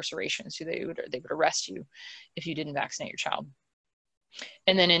to incarceration. So they would arrest you if you didn't vaccinate your child.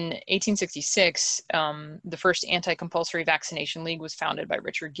 And then in 1866, the first anti-compulsory vaccination league was founded by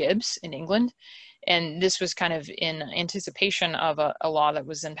Richard Gibbs in England. And this was kind of in anticipation of a law that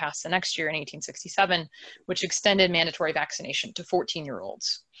was then passed the next year in 1867, which extended mandatory vaccination to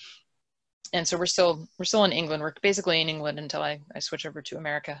 14-year-olds. And so we're still in England. We're basically in England until I switch over to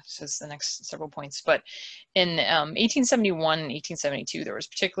America, so it's the next several points. But in 1871 and 1872, there was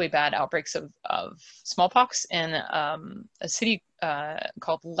particularly bad outbreaks of smallpox, and a city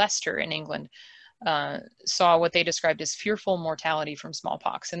called Leicester in England saw what they described as fearful mortality from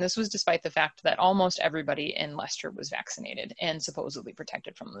smallpox. And this was despite the fact that almost everybody in Leicester was vaccinated and supposedly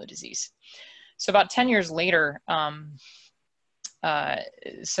protected from the disease. So about 10 years later,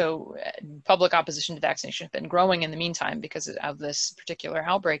 public opposition to vaccination had been growing in the meantime because of this particular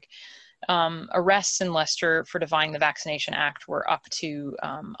outbreak. Arrests in Leicester for defying the Vaccination Act were up to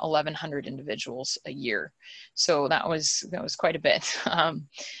 1,100 individuals a year. So that was quite a bit.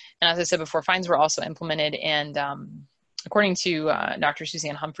 And as I said before, fines were also implemented. And according to Dr.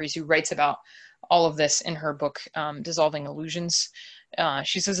 Suzanne Humphreys, who writes about all of this in her book, Dissolving Illusions,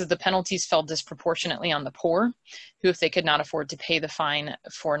 she says that the penalties fell disproportionately on the poor, who, if they could not afford to pay the fine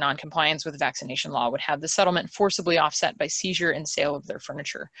for noncompliance with the vaccination law, would have the settlement forcibly offset by seizure and sale of their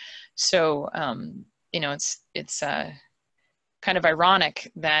furniture. So, it's kind of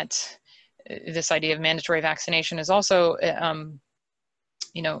ironic that this idea of mandatory vaccination is also,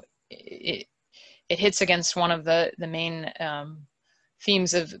 it hits against one of the main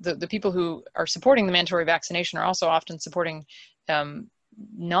themes of the people who are supporting the mandatory vaccination are also often supporting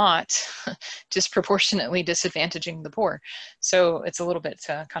not disproportionately disadvantaging the poor. So it's a little bit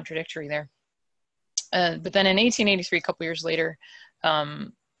contradictory there. But then in 1883, a couple years later,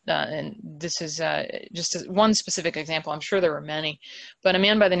 and this is just one specific example, I'm sure there were many, but a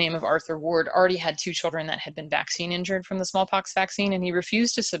man by the name of Arthur Ward already had 2 children that had been vaccine injured from the smallpox vaccine, and he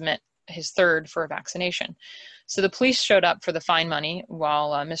refused to submit his third for a vaccination. So the police showed up for the fine money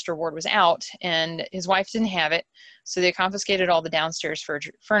while Mr. Ward was out, and his wife didn't have it. So they confiscated all the downstairs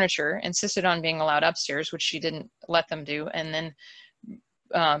furniture, insisted on being allowed upstairs, which she didn't let them do, and then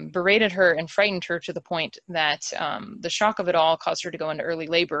berated her and frightened her to the point that the shock of it all caused her to go into early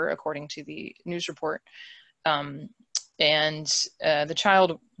labor, according to the news report. And the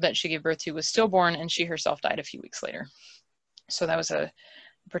child that she gave birth to was stillborn, and she herself died a few weeks later. So that was a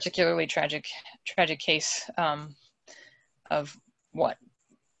particularly tragic case of what,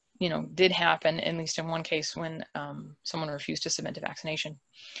 you know, did happen, at least in one case, when someone refused to submit to vaccination.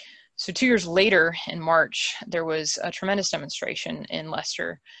 So 2 years later, in March, there was a tremendous demonstration in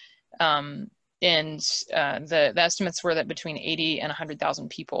Leicester, and the estimates were that between 80 and 100,000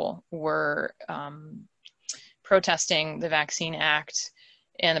 people were protesting the Vaccine Act,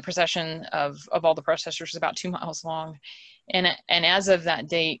 and the procession of all the protesters was about 2 miles long. And as of that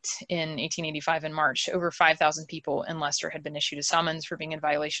date in 1885 in March, over 5,000 people in Leicester had been issued a summons for being in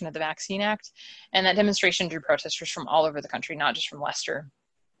violation of the Vaccine Act. And that demonstration drew protesters from all over the country, not just from Leicester.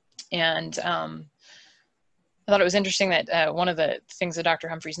 And I thought it was interesting that one of the things that Dr.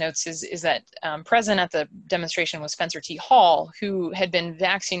 Humphreys notes is that present at the demonstration was Spencer T. Hall, who had been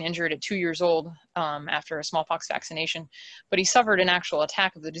vaccine injured at 2 years old after a smallpox vaccination, but he suffered an actual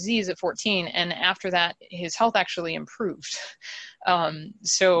attack of the disease at 14, and after that, his health actually improved.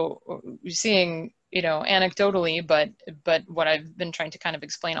 So seeing, you know, anecdotally, but what I've been trying to kind of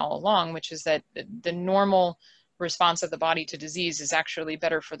explain all along, which is that the normal response of the body to disease is actually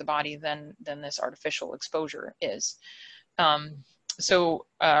better for the body than this artificial exposure is. So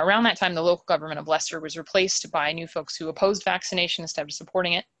around that time, the local government of Leicester was replaced by new folks who opposed vaccination instead of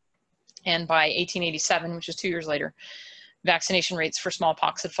supporting it. And by 1887, which is 2 years later, vaccination rates for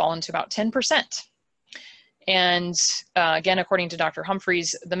smallpox had fallen to about 10%. And again, according to Dr.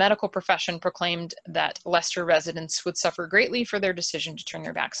 Humphreys, the medical profession proclaimed that Leicester residents would suffer greatly for their decision to turn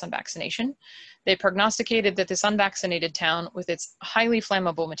their backs on vaccination. They prognosticated that this unvaccinated town, with its highly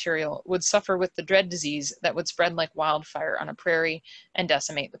flammable material, would suffer with the dread disease that would spread like wildfire on a prairie and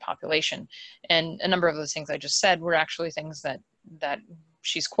decimate the population. And a number of those things I just said were actually things that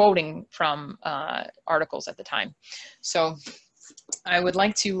she's quoting from articles at the time. So I would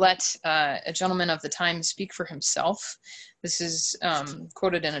like to let a gentleman of the time speak for himself. This is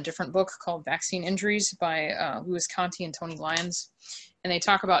quoted in a different book called Vaccine Injuries by Louis Conti and Tony Lyons. And they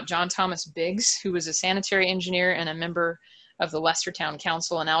talk about John Thomas Biggs, who was a sanitary engineer and a member of the Leicester Town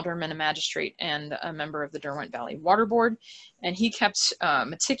Council, an alderman, a magistrate, and a member of the Derwent Valley Water Board. And he kept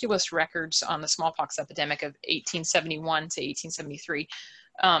meticulous records on the smallpox epidemic of 1871 to 1873.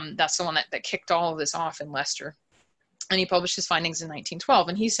 That's the one that kicked all of this off in Leicester. And he published his findings in 1912.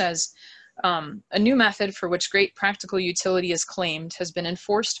 And he says, a new method for which great practical utility is claimed has been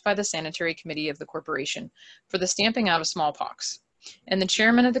enforced by the Sanitary Committee of the Corporation for the stamping out of smallpox. And the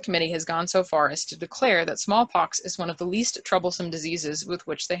chairman of the committee has gone so far as to declare that smallpox is one of the least troublesome diseases with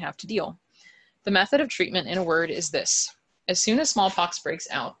which they have to deal. The method of treatment, in a word, is this. As soon as smallpox breaks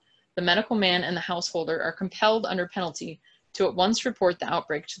out, the medical man and the householder are compelled under penalty to at once report the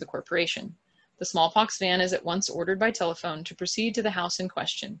outbreak to the corporation. The smallpox van is at once ordered by telephone to proceed to the house in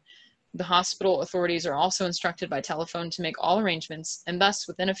question. The hospital authorities are also instructed by telephone to make all arrangements, and thus,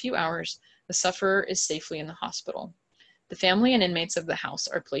 within a few hours, the sufferer is safely in the hospital. The family and inmates of the house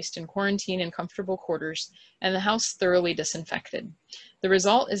are placed in quarantine in comfortable quarters, and the house thoroughly disinfected. The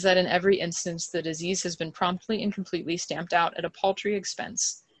result is that in every instance, the disease has been promptly and completely stamped out at a paltry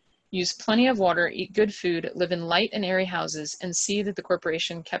expense. Use plenty of water, eat good food, live in light and airy houses, and see that the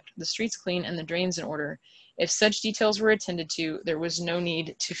corporation kept the streets clean and the drains in order. If such details were attended to, there was no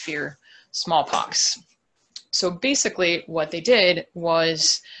need to fear smallpox. So basically what they did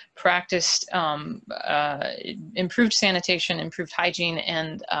was practiced improved sanitation, improved hygiene,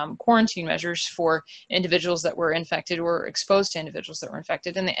 and quarantine measures for individuals that were infected or exposed to individuals that were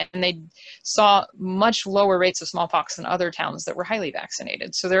infected. And they saw much lower rates of smallpox than other towns that were highly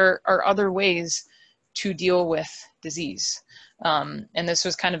vaccinated. So there are other ways to deal with disease. And this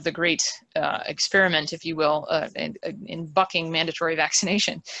was kind of the great experiment, if you will, in bucking mandatory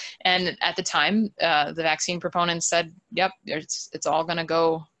vaccination. And at the time, the vaccine proponents said, yep, it's all going to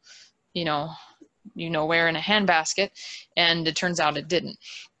go, you know where in a handbasket. And it turns out it didn't.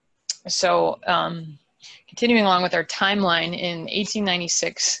 So continuing along with our timeline, in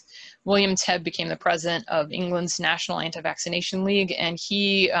 1896, William Tebb became the president of England's National Anti-Vaccination League, and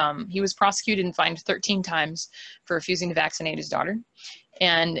he was prosecuted and fined 13 times for refusing to vaccinate his daughter.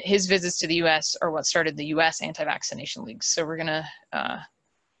 And his visits to the U.S. are what started the U.S. Anti-Vaccination League. So we're going to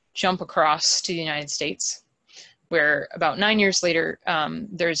jump across to the United States. where about 9 years later,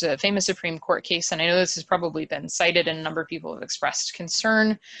 there's a famous Supreme Court case, and I know this has probably been cited, and a number of people have expressed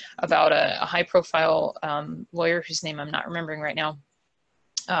concern about a high-profile lawyer whose name I'm not remembering right now,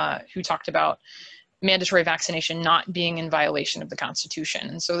 who talked about mandatory vaccination not being in violation of the Constitution.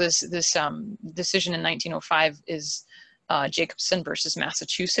 And so this decision in 1905 is Jacobson versus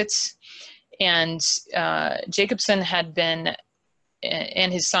Massachusetts. And Jacobson had been,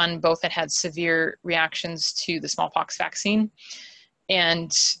 and his son both had severe reactions to the smallpox vaccine.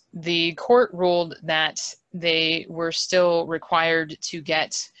 And the court ruled that they were still required to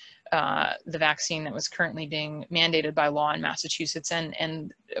get the vaccine that was currently being mandated by law in Massachusetts.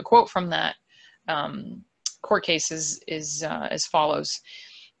 And a quote from that court case is as follows: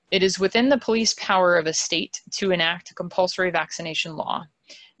 "It is within the police power of a state to enact a compulsory vaccination law,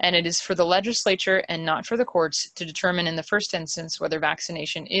 and it is for the legislature and not for the courts to determine in the first instance whether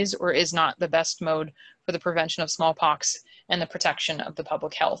vaccination is or is not the best mode for the prevention of smallpox and the protection of the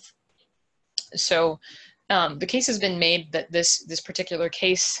public health." So the case has been made that this particular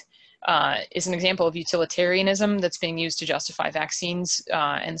case is an example of utilitarianism that's being used to justify vaccines,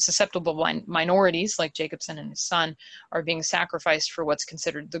 and susceptible minorities like Jacobson and his son are being sacrificed for what's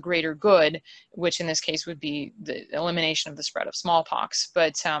considered the greater good, which in this case would be the elimination of the spread of smallpox.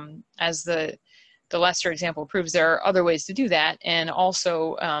 But as the Leicester example proves, there are other ways to do that. And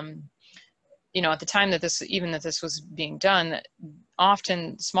also, at the time that this was being done,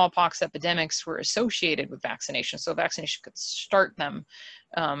 often smallpox epidemics were associated with vaccination, so vaccination could start them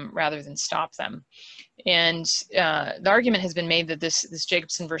rather than stop them. And the argument has been made that this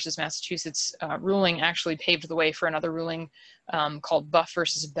Jacobson versus Massachusetts ruling actually paved the way for another ruling called Buff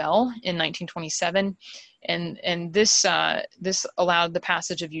versus Bell in 1927, and this allowed the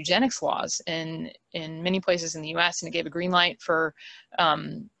passage of eugenics laws in many places in the U.S., and it gave a green light for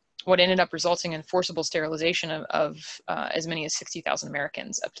what ended up resulting in forcible sterilization of as many as 60,000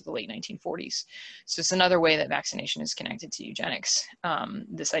 Americans up to the late 1940s. So it's another way that vaccination is connected to eugenics.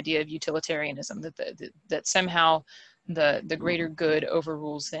 This idea of utilitarianism, that somehow the greater good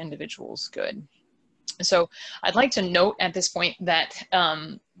overrules the individual's good. So I'd like to note at this point that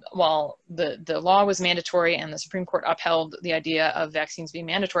while the law was mandatory and the Supreme Court upheld the idea of vaccines being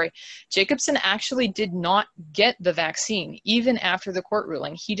mandatory, Jacobson actually did not get the vaccine even after the court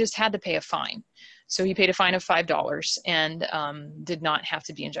ruling. He just had to pay a fine. So he paid a fine of $5 and did not have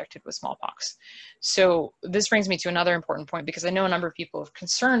to be injected with smallpox. So this brings me to another important point, because I know a number of people are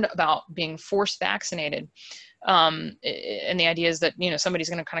concerned about being forced vaccinated. And the idea is that, somebody's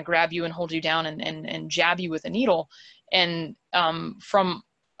going to kind of grab you and hold you down and jab you with a needle. And from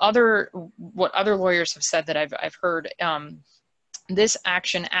what other lawyers have said that I've heard, this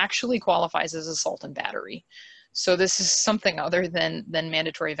action actually qualifies as assault and battery. So this is something other than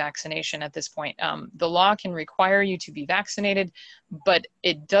mandatory vaccination at this point. The law can require you to be vaccinated, but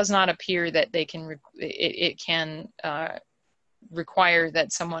it does not appear that it can require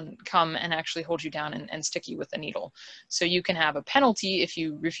that someone come and actually hold you down and stick you with a needle. So you can have a penalty if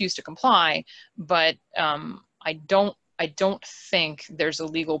you refuse to comply, but I don't think there's a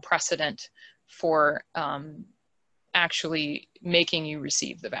legal precedent for actually making you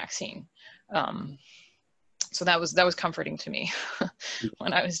receive the vaccine. So that was comforting to me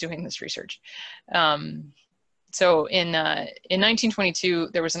when I was doing this research. So in 1922,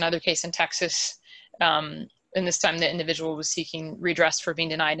 there was another case in Texas. And this time the individual was seeking redress for being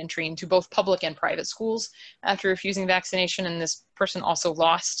denied entry into both public and private schools after refusing vaccination. And this person also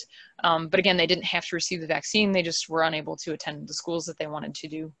lost. But again, they didn't have to receive the vaccine. They just were unable to attend the schools that they wanted to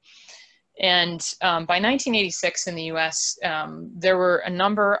do. And by 1986 in the US, there were a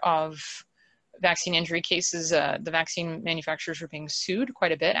number of vaccine injury cases. The vaccine manufacturers were being sued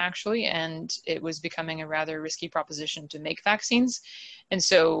quite a bit, actually, and it was becoming a rather risky proposition to make vaccines. And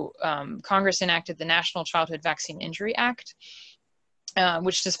so Congress enacted the National Childhood Vaccine Injury Act,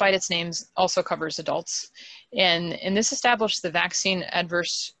 which, despite its names, also covers adults. And this established the Vaccine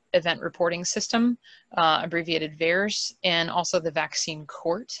Adverse Event Reporting System, abbreviated VAERS, and also the Vaccine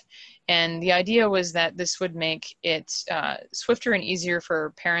Court. And the idea was that this would make it swifter and easier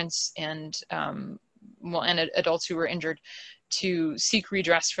for parents and adults who were injured to seek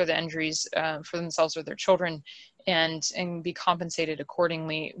redress for the injuries for themselves or their children, and be compensated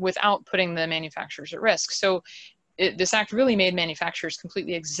accordingly without putting the manufacturers at risk. So this act really made manufacturers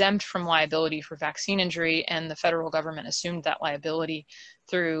completely exempt from liability for vaccine injury, and the federal government assumed that liability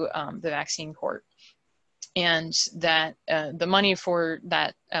through the vaccine court. And that the money for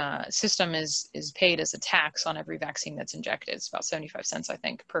that system is paid as a tax on every vaccine that's injected. It's about 75 cents, I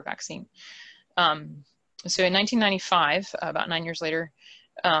think, per vaccine. So in 1995, about 9 years later,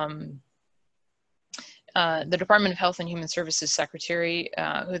 the Department of Health and Human Services Secretary,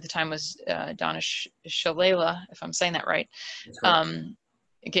 who at the time was Donna Shalala, if I'm saying that right,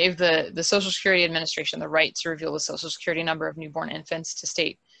 gave the Social Security Administration the right to reveal the Social Security number of newborn infants to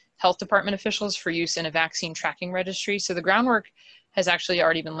state health department officials for use in a vaccine tracking registry. So the groundwork has actually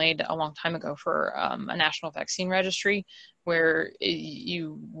already been laid a long time ago for a national vaccine registry where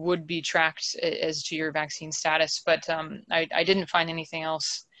you would be tracked as to your vaccine status. But I didn't find anything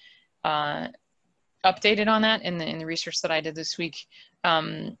else updated on that in the research that I did this week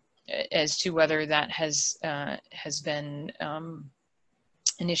as to whether that has been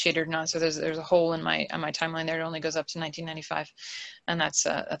initiated or not. So there's a hole in my timeline there. It only goes up to 1995, and that's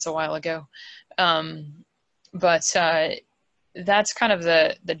a while ago. But that's kind of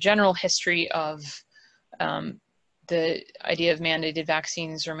the general history of the idea of mandated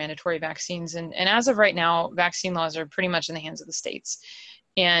vaccines or mandatory vaccines. And as of right now, vaccine laws are pretty much in the hands of the states.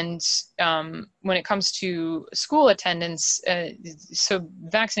 And when it comes to school attendance, so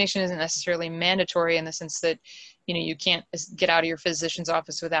vaccination isn't necessarily mandatory in the sense that, you can't get out of your physician's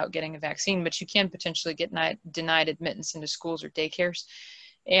office without getting a vaccine, but you can potentially get denied admittance into schools or daycares.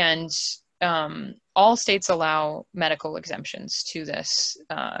 And all states allow medical exemptions to this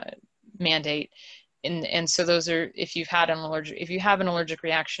mandate. And so those are, if you have an allergic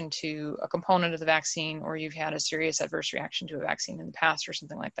reaction to a component of the vaccine, or you've had a serious adverse reaction to a vaccine in the past or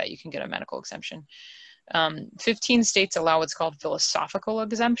something like that, you can get a medical exemption. 15 states allow what's called philosophical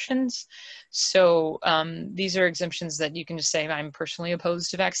exemptions. So these are exemptions that you can just say, I'm personally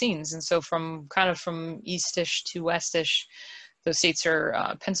opposed to vaccines. And so from eastish to westish, those states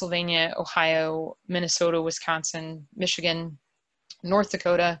are Pennsylvania, Ohio, Minnesota, Wisconsin, Michigan, North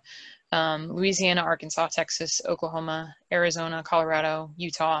Dakota, Louisiana, Arkansas, Texas, Oklahoma, Arizona, Colorado,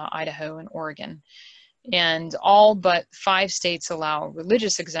 Utah, Idaho, and Oregon. And all but 5 states allow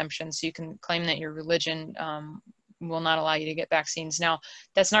religious exemptions. So you can claim that your religion will not allow you to get vaccines. Now,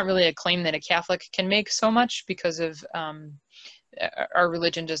 that's not really a claim that a Catholic can make so much because of our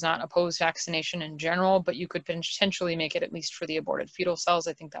religion does not oppose vaccination in general, but you could potentially make it at least for the aborted fetal cells.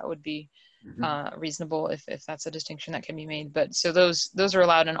 I think that would be reasonable if that's a distinction that can be made. But so those are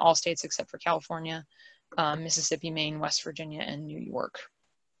allowed in all states except for California, Mississippi, Maine, West Virginia, and New York.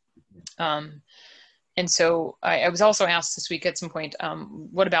 And so I was also asked this week at some point,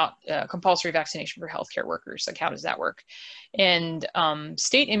 what about compulsory vaccination for healthcare workers? Like, how does that work? And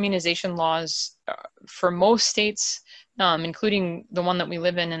state immunization laws for most states, including the one that we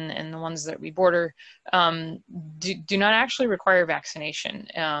live in and the ones that we border, do not actually require vaccination.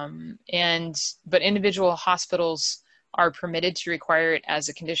 But individual hospitals are permitted to require it as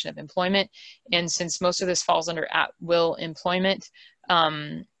a condition of employment. And since most of this falls under at-will employment,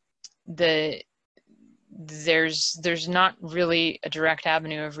 there's not really a direct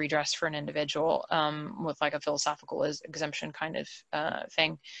avenue of redress for an individual with like a philosophical exemption kind of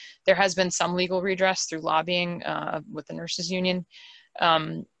thing. There has been some legal redress through lobbying with the nurses union.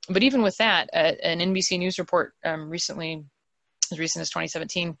 But even with that, an NBC News report recently, as recent as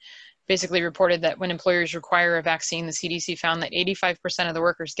 2017, basically reported that when employers require a vaccine, the CDC found that 85% of the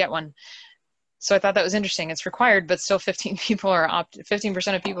workers get one. So I thought that was interesting. It's required, but still 15% of people are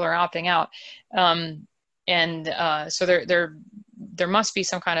opting out. So there must be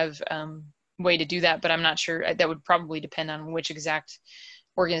some kind of way to do that, but I'm not sure. That would probably depend on which exact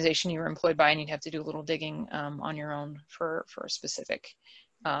organization you were employed by, and you'd have to do a little digging on your own for a specific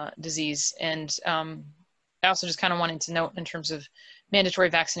disease. And I also just kind of wanted to note in terms of mandatory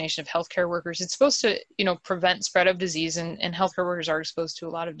vaccination of healthcare workers, it's supposed to, prevent spread of disease, and healthcare workers are exposed to a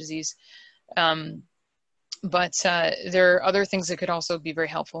lot of disease. But there are other things that could also be very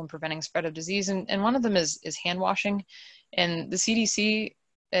helpful in preventing spread of disease. And one of them is hand washing. And the CDC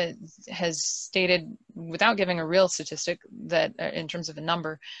has stated, without giving a real statistic, that in terms of a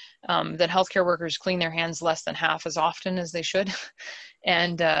number, that healthcare workers clean their hands less than half as often as they should.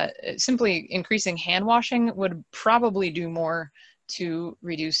 And simply increasing hand washing would probably do more to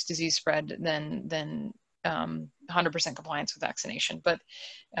reduce disease spread than 100% compliance with vaccination. But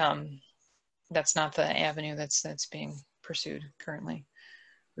that's not the avenue that's being pursued currently.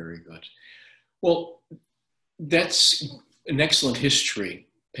 Very good. Well, that's an excellent history,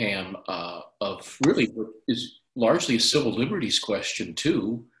 Pam, of really what is largely a civil liberties question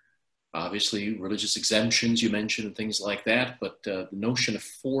too. Obviously, religious exemptions you mentioned and things like that, but the notion of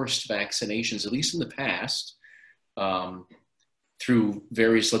forced vaccinations, at least in the past, through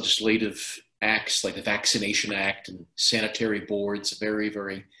various legislative acts like the Vaccination Act and sanitary boards, very,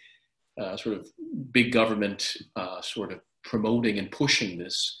 very sort of big government sort of promoting and pushing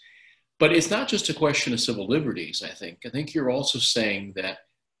this. But it's not just a question of civil liberties, I think. I think you're also saying that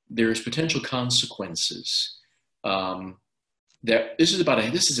there's potential consequences. That this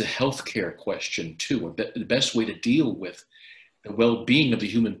is a healthcare question too. The best way to deal with the well-being of the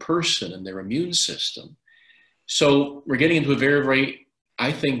human person and their immune system. So we're getting into a very, very,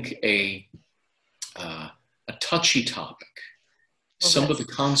 I think, a touchy topic. Okay. Some of the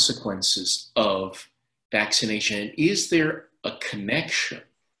consequences of vaccination. Is there a connection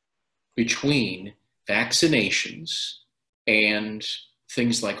between vaccinations and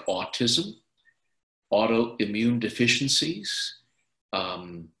things like autism, autoimmune deficiencies?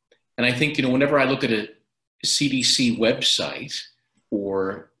 And I think, whenever I look at a CDC website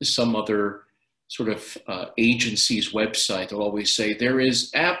or some other sort of agency's website, they'll always say there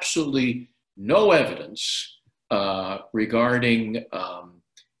is absolutely no evidence regarding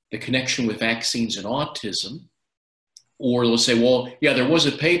the connection with vaccines and autism. Or they'll say, well, yeah, there was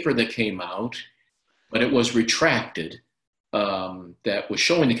a paper that came out, but it was retracted that was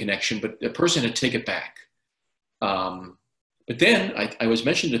showing the connection, but the person had to take it back. But then I was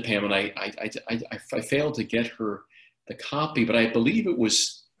mentioning to Pam, and I failed to get her the copy, but I believe it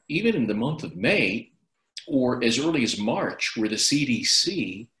was even in the month of May or as early as March, where the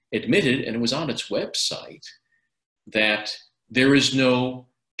CDC admitted, and it was on its website, that there is no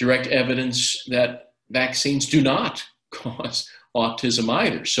direct evidence that vaccines do not cause autism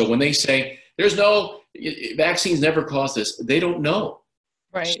either. So when they say there's no vaccines never cause this, they don't know.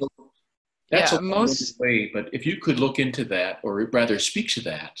 Right. So that's Yeah, a long way, but if you could look into that, or rather speak to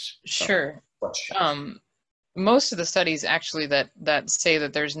that. Sure. Question. Most of the studies actually that say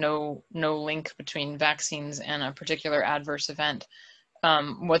that there's no link between vaccines and a particular adverse event,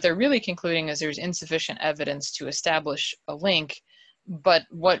 what they're really concluding is there's insufficient evidence to establish a link. But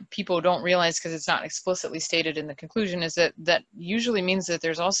what people don't realize, because it's not explicitly stated in the conclusion, is that usually means that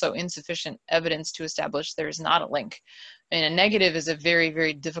there's also insufficient evidence to establish there's not a link. And a negative is a very,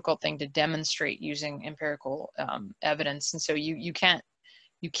 very difficult thing to demonstrate using empirical evidence. And so you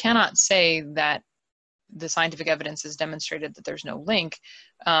cannot say that the scientific evidence has demonstrated that there's no link.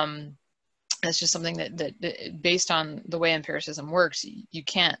 That's just something that based on the way empiricism works, you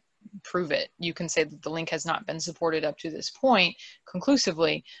can't prove it. You can say that the link has not been supported up to this point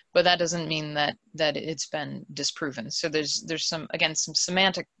conclusively, but that doesn't mean that it's been disproven. So there's some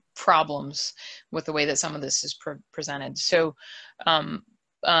semantic problems with the way that some of this is presented. So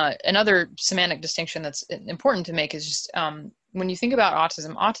another semantic distinction that's important to make is just when you think about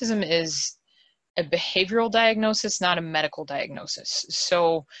autism is a behavioral diagnosis, not a medical diagnosis.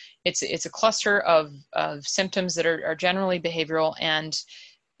 So it's a cluster of symptoms that are generally behavioral, and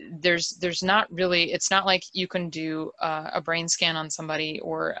there's not really, it's not like you can do a brain scan on somebody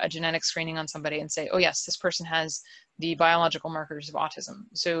or a genetic screening on somebody and say, oh yes, this person has the biological markers of autism.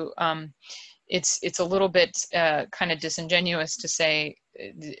 So it's a little bit kind of disingenuous to say,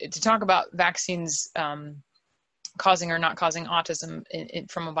 to talk about vaccines causing or not causing autism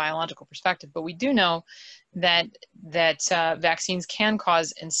from a biological perspective. But we do know that vaccines can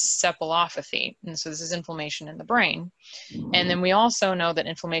cause encephalopathy. And so this is inflammation in the brain. And then we also know that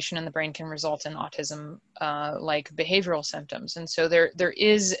inflammation in the brain can result in autism like behavioral symptoms. And so there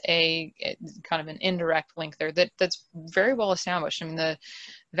is a kind of an indirect link there that's very well established. I mean, the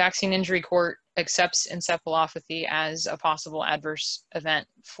Vaccine Injury Court accepts encephalopathy as a possible adverse event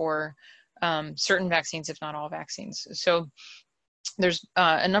for certain vaccines, if not all vaccines. So there's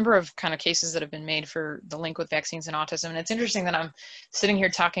a number of kind of cases that have been made for the link with vaccines and autism. And it's interesting that I'm sitting here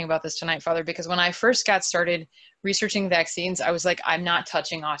talking about this tonight, Father, because when I first got started researching vaccines, I was like, I'm not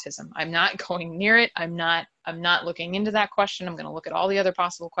touching autism. I'm not going near it. I'm not looking into that question. I'm going to look at all the other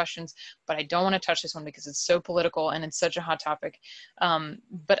possible questions, but I don't want to touch this one because it's so political and it's such a hot topic.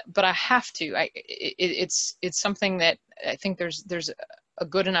 But I have to. It's something that I think there's a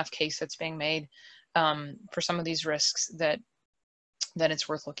good enough case that's being made for some of these risks that it's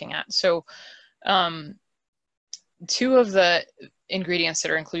worth looking at. So two of the ingredients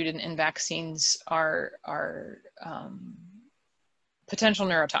that are included in vaccines are potential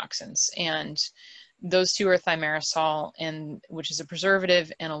neurotoxins, and those two are thimerosal, which is a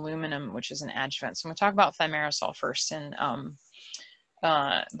preservative, and aluminum, which is an adjuvant. So I'm going to talk about thimerosal first. And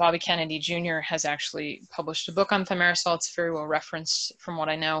Bobby Kennedy Jr. has actually published a book on thimerosal. It's very well referenced from what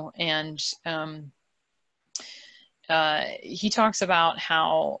I know. And he talks about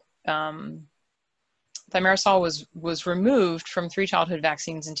how thimerosal was removed from 3 childhood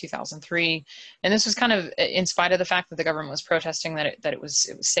vaccines in 2003, and this was kind of in spite of the fact that the government was protesting that it was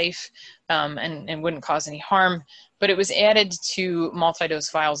safe and wouldn't cause any harm. But it was added to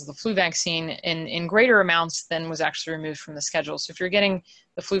multi-dose vials of the flu vaccine in greater amounts than was actually removed from the schedule. So if you're getting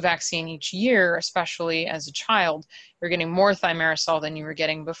the flu vaccine each year, especially as a child, you're getting more thimerosal than you were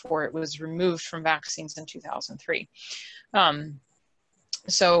getting before it was removed from vaccines in 2003.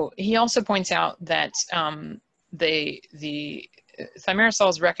 So he also points out that the thimerosal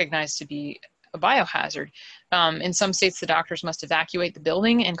is recognized to be a biohazard. In some states, the doctors must evacuate the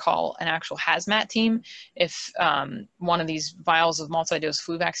building and call an actual hazmat team if one of these vials of multi-dose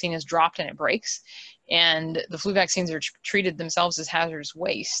flu vaccine is dropped and it breaks. And the flu vaccines are treated themselves as hazardous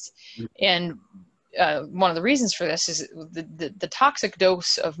waste. And one of the reasons for this is the toxic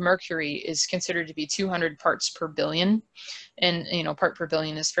dose of mercury is considered to be 200 parts per billion. And, part per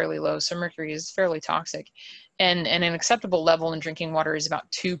billion is fairly low, so mercury is fairly toxic. And an acceptable level in drinking water is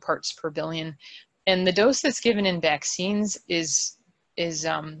about 2 parts per billion. And the dose that's given in vaccines is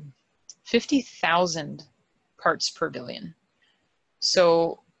 50,000 parts per billion.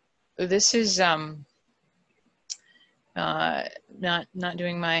 So this is not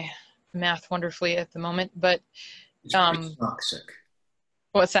doing my math wonderfully at the moment, but it's pretty toxic.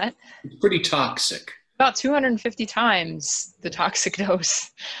 What's that? It's pretty toxic. About 250 times the toxic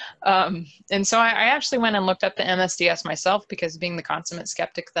dose. And so I actually went and looked up the MSDS myself, because being the consummate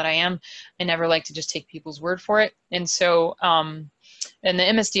skeptic that I am, I never like to just take people's word for it. And so, and the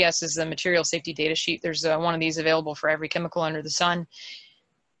MSDS is the material safety data sheet. There's one of these available for every chemical under the sun.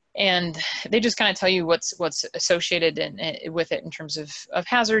 And they just kind of tell you what's associated with it in terms of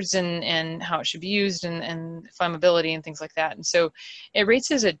hazards and how it should be used and flammability and things like that. And so it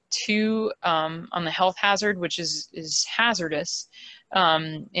rates as a 2 on the health hazard, which is hazardous.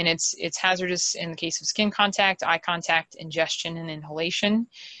 And it's hazardous in the case of skin contact, eye contact, ingestion, and inhalation.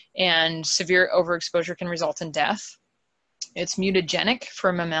 And severe overexposure can result in death. It's mutagenic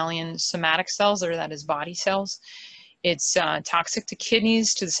for mammalian somatic cells, or that is body cells. It's toxic to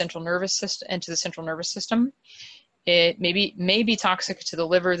kidneys, to the central nervous system, and to the central nervous system. It may be toxic to the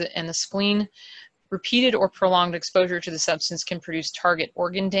liver and the spleen. Repeated or prolonged exposure to the substance can produce target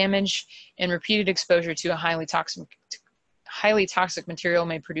organ damage, and repeated exposure to a highly toxic material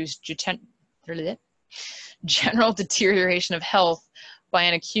may produce general deterioration of health by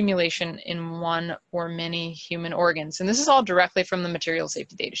an accumulation in one or many human organs. And this is all directly from the material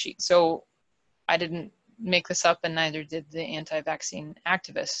safety data sheet. So I didn't make this up, and neither did the anti-vaccine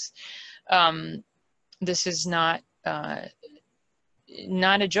activists. This is not a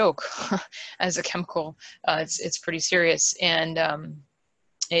joke as a chemical. It's pretty serious, and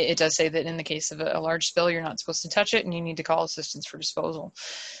it does say that in the case of a large spill, you're not supposed to touch it, and you need to call assistance for disposal.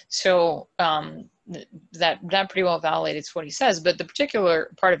 So that pretty well validates what he says. But the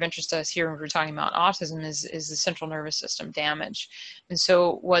particular part of interest to us here when we're talking about autism is the central nervous system damage. And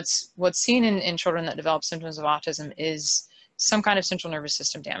so what's seen in children that develop symptoms of autism is some kind of central nervous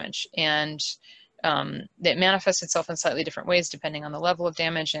system damage. And that manifests itself in slightly different ways depending on the level of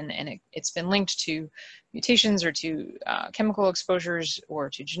damage, and it's been linked to mutations or to chemical exposures or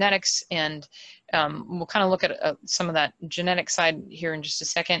to genetics, and we'll kind of look at some of that genetic side here in just a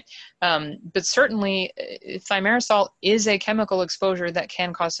second. But certainly thimerosal is a chemical exposure that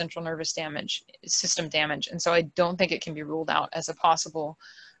can cause central nervous system damage, and so I don't think it can be ruled out as a possible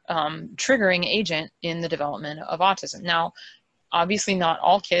triggering agent in the development of autism. Now, obviously not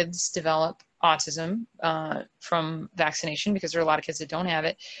all kids develop autism from vaccination, because there are a lot of kids that don't have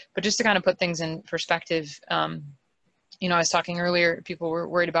it. But just to kind of put things in perspective, I was talking earlier, people were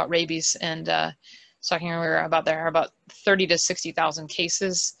worried about rabies, and I was talking earlier about there are about 30 to 60,000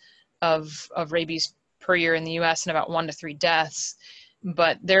 cases of rabies per year in the US, and about 1 to 3 deaths.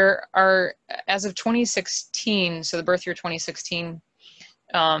 But there are, as of 2016, so the birth year 2016,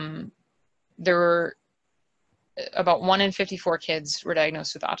 there were about 1 in 54 kids were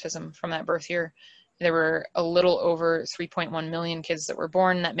diagnosed with autism from that birth year. There were a little over 3.1 million kids that were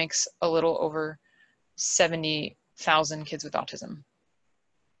born. That makes a little over 70,000 kids with autism.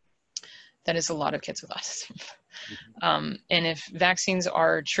 That is a lot of kids with autism. And if vaccines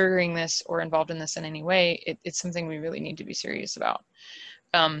are triggering this or involved in this in any way, it's something we really need to be serious about.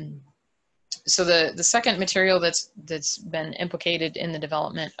 So the second material that's been implicated in the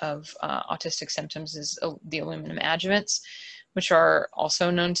development of autistic symptoms is the aluminum adjuvants, which are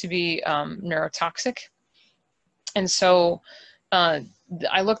also known to be neurotoxic. And so I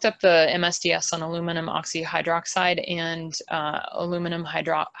looked up the MSDS on aluminum oxyhydroxide and aluminum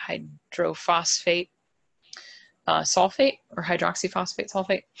hydrophosphate. sulfate or hydroxyphosphate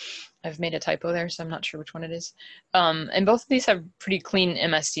sulfate. I've made a typo there, so I'm not sure which one it is. And both of these have pretty clean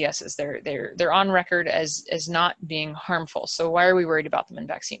MSDSs. They're on record as not being harmful. So why are we worried about them in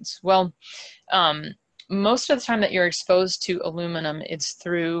vaccines? Well, most of the time that you're exposed to aluminum, it's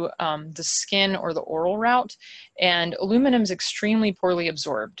through the skin or the oral route, and aluminum is extremely poorly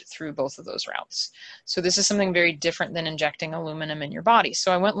absorbed through both of those routes. So this is something very different than injecting aluminum in your body.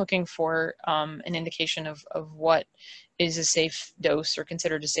 So I went looking for an indication of what is a safe dose or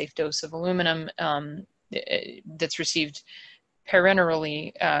considered a safe dose of aluminum that's received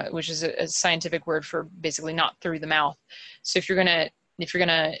parenterally, which is a scientific word for basically not through the mouth. So if you're gonna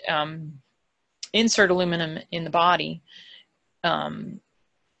insert aluminum in the body,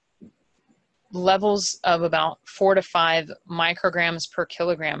 levels of about 4 to 5 micrograms per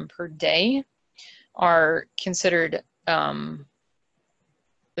kilogram per day are considered,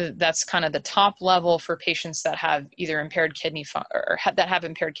 that's kind of the top level for patients that have either impaired kidney that have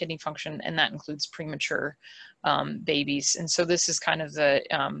impaired kidney function, and that includes premature babies. And so this is kind of the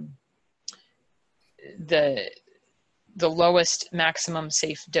lowest maximum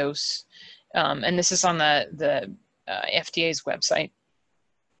safe dose. And this is on the FDA's website.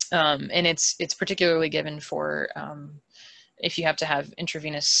 And it's particularly given for if you have to have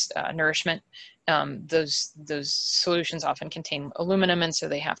intravenous nourishment. Those solutions often contain aluminum, and so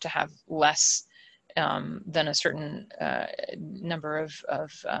they have to have less than a certain number of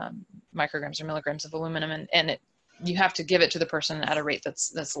micrograms or milligrams of aluminum, and you have to give it to the person at a rate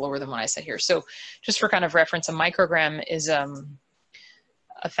that's lower than what I said here. So just for kind of reference, a microgram is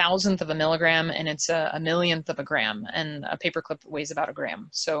a thousandth of a milligram, and it's a millionth of a gram, and a paperclip weighs about a gram.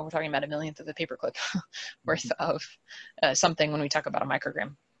 So we're talking about a millionth of a paperclip worth of something when we talk about a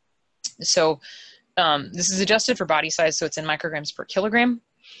microgram. So this is adjusted for body size, so it's in micrograms per kilogram.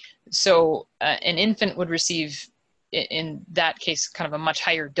 So an infant would receive, in that case, kind of a much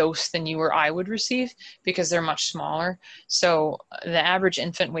higher dose than you or I would receive because they're much smaller. So the average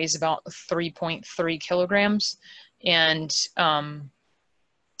infant weighs about 3.3 kilograms, and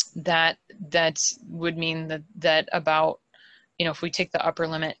that would mean that about, if we take the upper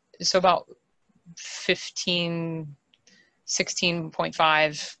limit, so about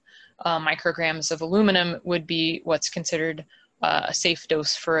 16.5 micrograms of aluminum would be what's considered a safe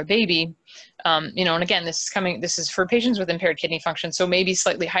dose for a baby. And again, this is for patients with impaired kidney function, so maybe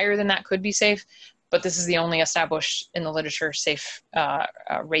slightly higher than that could be safe, but this is the only established in the literature safe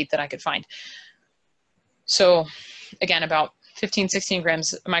rate that I could find. So again, about 16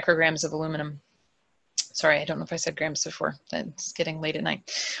 micrograms of aluminum. Sorry, I don't know if I said grams before. It's getting late at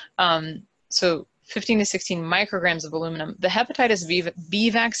night. So 15 to 16 micrograms of aluminum. The hepatitis B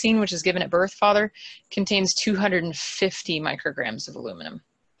vaccine, which is given at birth, father, contains 250 micrograms of aluminum.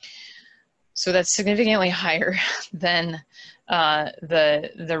 So that's significantly higher than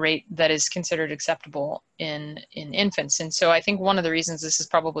the rate that is considered acceptable in infants. And so I think one of the reasons this is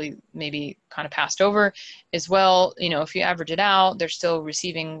probably maybe kind of passed over is, well, if you average it out, they're still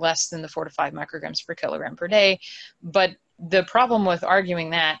receiving less than the 4 to 5 micrograms per kilogram per day. But the problem with arguing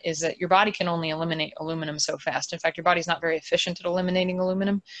that is that your body can only eliminate aluminum so fast. In fact, your body's not very efficient at eliminating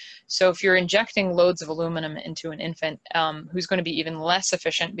aluminum. So if you're injecting loads of aluminum into an infant who's going to be even less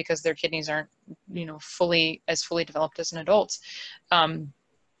efficient because their kidneys aren't, fully developed as an adult,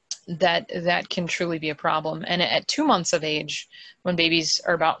 that can truly be a problem. And at 2 months of age, when babies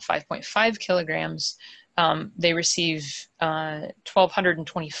are about 5.5 kilograms, they receive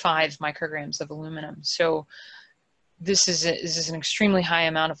 1,225 micrograms of aluminum. So this is an extremely high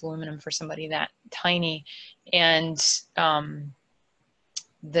amount of aluminum for somebody that tiny, and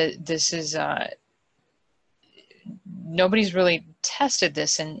this is nobody's really tested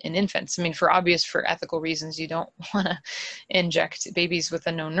this in infants. I mean, for ethical reasons, you don't want to inject babies with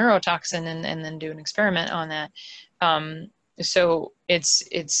a known neurotoxin and then do an experiment on that. So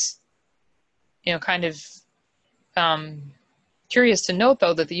it's kind of curious to note,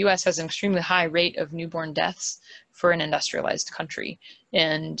 though, that the U.S. has an extremely high rate of newborn deaths for an industrialized country.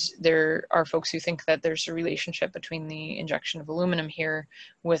 And there are folks who think that there's a relationship between the injection of aluminum here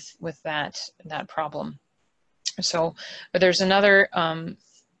with that problem. So, but there's another, and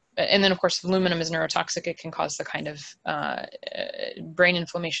then of course, aluminum is neurotoxic. It can cause the kind of brain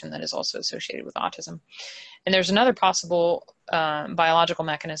inflammation that is also associated with autism. And there's another possible biological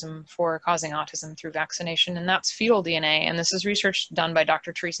mechanism for causing autism through vaccination, and that's fetal DNA. And this is research done by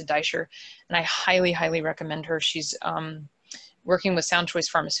Dr. Teresa Deisher, and I highly, highly recommend her. She's working with Sound Choice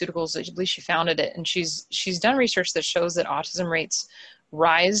Pharmaceuticals. I believe she founded it, and she's done research that shows that autism rates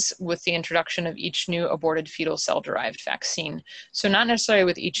rise with the introduction of each new aborted fetal cell-derived vaccine. So not necessarily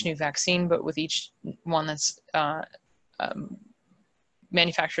with each new vaccine, but with each one that's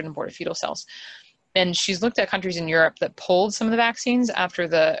manufactured in aborted fetal cells. And she's looked at countries in Europe that pulled some of the vaccines after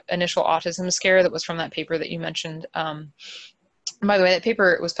the initial autism scare that was from that paper that you mentioned. By the way, that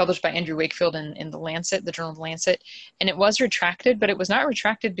paper was published by Andrew Wakefield in The Lancet, the journal of The Lancet, and it was retracted, but it was not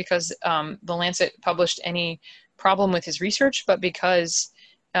retracted because The Lancet published any problem with his research, but because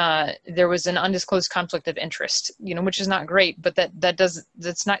there was an undisclosed conflict of interest, which is not great, but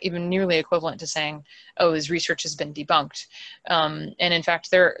that's not even nearly equivalent to saying, oh, his research has been debunked. And in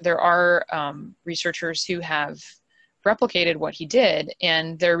fact, there are researchers who have replicated what he did,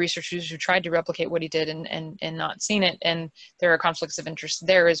 and there are researchers who tried to replicate what he did and not seen it, and there are conflicts of interest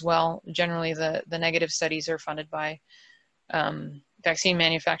there as well. Generally, the negative studies are funded by vaccine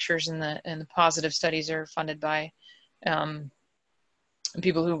manufacturers, and the positive studies are funded by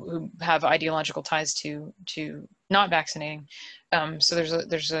people who have ideological ties to not vaccinating. So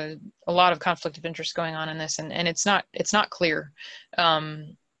there's a lot of conflict of interest going on in this, and it's not clear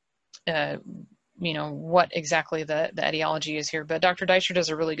what exactly the ideology is here. But Dr. Deisher does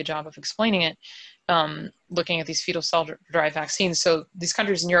a really good job of explaining it, looking at these fetal cell-derived vaccines. So these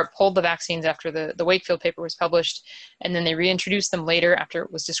countries in Europe pulled the vaccines after the Wakefield paper was published, and then they reintroduced them later after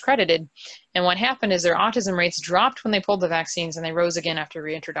it was discredited. And what happened is their autism rates dropped when they pulled the vaccines, and they rose again after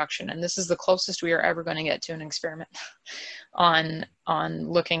reintroduction. And this is the closest we are ever going to get to an experiment on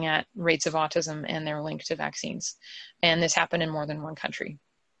looking at rates of autism and their link to vaccines. And this happened in more than one country.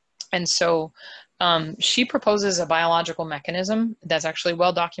 And so she proposes a biological mechanism that's actually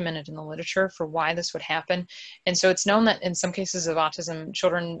well documented in the literature for why this would happen. And so it's known that in some cases of autism,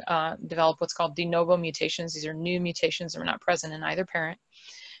 children develop what's called de novo mutations. These are new mutations that are not present in either parent.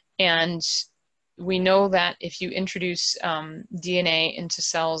 And we know that if you introduce DNA into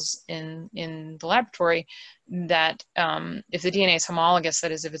cells in the laboratory, that if the DNA is homologous,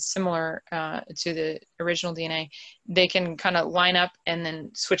 that is, if it's similar to the original DNA, they can kind of line up and then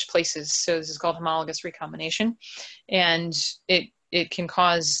switch places. So this is called homologous recombination. And it can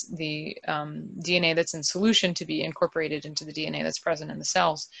cause the DNA that's in solution to be incorporated into the DNA that's present in the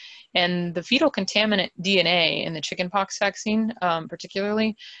cells. And the fetal contaminant DNA in the chickenpox vaccine,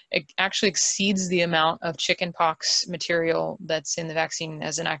 particularly, it actually exceeds the amount of chickenpox material that's in the vaccine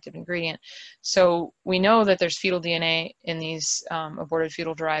as an active ingredient. So we know that there's fetal DNA in these aborted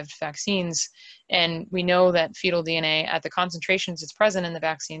fetal-derived vaccines, and we know that fetal DNA at the concentrations it's present in the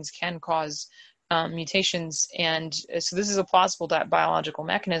vaccines can cause mutations. And so this is a plausible biological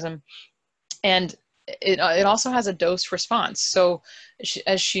mechanism. And it also has a dose response. So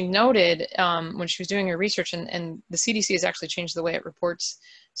as she noted when she was doing her research, and the CDC has actually changed the way it reports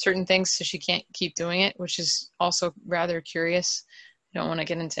certain things, so she can't keep doing it, which is also rather curious. I don't want to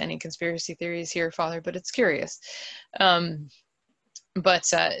get into any conspiracy theories here, Father, but it's curious. But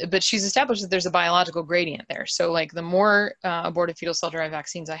she's established that there's a biological gradient there. So like the more aborted fetal cell-derived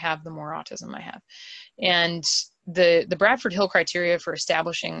vaccines I have, the more autism I have. And the Bradford Hill criteria for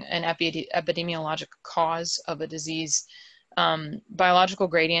establishing an epidemiologic cause of a disease, biological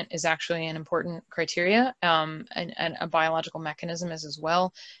gradient is actually an important criteria, and a biological mechanism is as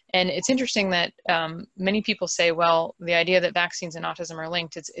well. And it's interesting that many people say, well, the idea that vaccines and autism are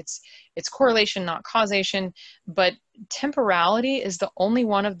linked, it's correlation, not causation, but temporality is the only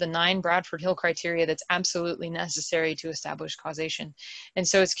one of the 9 Bradford Hill criteria that's absolutely necessary to establish causation. And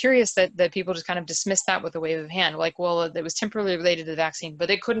so it's curious that people just kind of dismiss that with a wave of the hand, like, well, it was temporally related to the vaccine, but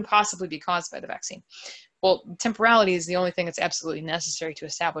it couldn't possibly be caused by the vaccine. Well, temporality is the only thing that's absolutely necessary to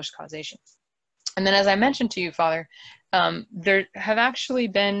establish causation. And then, as I mentioned to you, Father, there have actually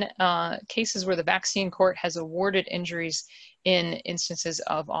been cases where the vaccine court has awarded injuries in instances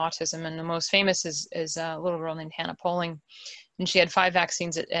of autism. And the most famous is a little girl named Hannah Poling. And she had 5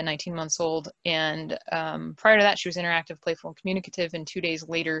 vaccines at 19 months old. And prior to that, she was interactive, playful, and communicative. And 2 days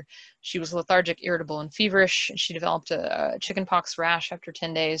later, she was lethargic, irritable, and feverish. She developed a chickenpox rash after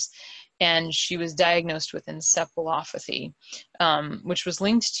 10 days. And she was diagnosed with encephalopathy, which was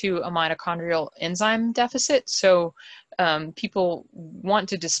linked to a mitochondrial enzyme deficit. So people want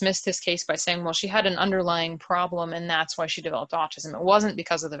to dismiss this case by saying, well, she had an underlying problem and that's why she developed autism. It wasn't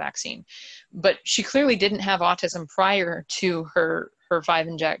because of the vaccine. But she clearly didn't have autism prior to her 5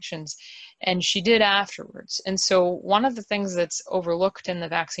 injections, and she did afterwards. And so one of the things that's overlooked in the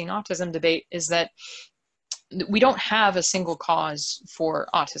vaccine autism debate is that we don't have a single cause for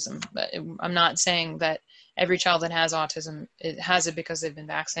autism. I'm not saying that every child that has autism has it because they've been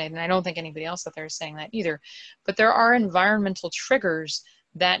vaccinated, and I don't think anybody else out there is saying that either. But there are environmental triggers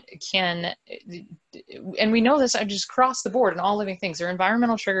that can, and we know this just across the board in all living things, there are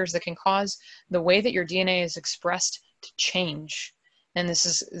environmental triggers that can cause the way that your DNA is expressed to change. And this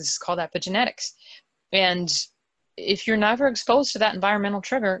is called epigenetics. And if you're never exposed to that environmental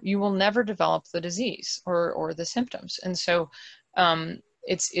trigger, you will never develop the disease or the symptoms. And so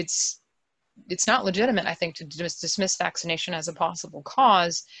it's not legitimate, I think, to dismiss vaccination as a possible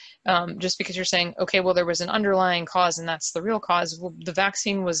cause, just because you're saying, okay, well, there was an underlying cause and that's the real cause. Well, the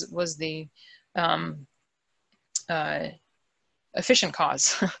vaccine was the efficient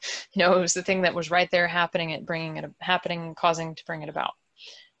cause. It was the thing that was right there happening, causing to bring it about.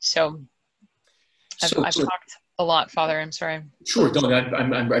 So I've talked a lot, Father. I'm sorry. Sure, no,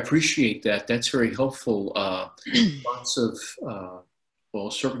 I appreciate that. That's very helpful. Lots of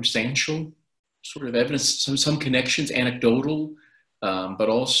circumstantial sort of evidence, some connections, anecdotal, but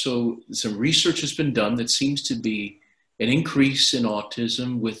also some research has been done that seems to be an increase in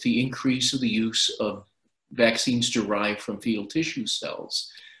autism with the increase of the use of vaccines derived from fetal tissue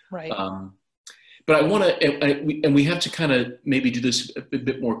cells. Right. But I want to, and we have to kind of maybe do this a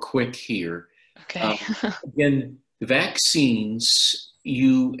bit more quick here. Okay. Again, the vaccines,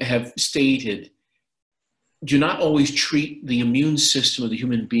 you have stated, do not always treat the immune system of the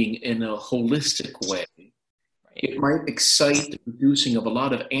human being in a holistic way. Right. It might excite the producing of a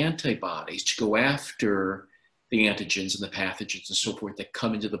lot of antibodies to go after the antigens and the pathogens and so forth that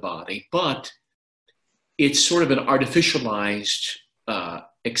come into the body, but it's sort of an artificialized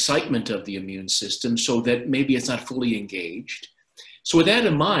excitement of the immune system so that maybe it's not fully engaged. So with that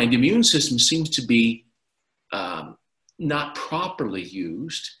in mind, the immune system seems to be not properly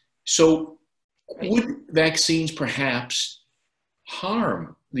used. So would vaccines perhaps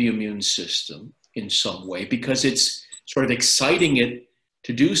harm the immune system in some way because it's sort of exciting it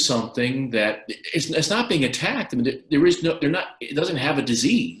to do something that it's not being attacked? I mean, it doesn't have a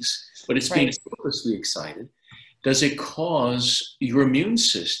disease, but it's being purposely excited. Does it cause your immune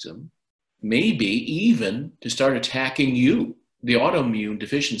system maybe even to start attacking you, the autoimmune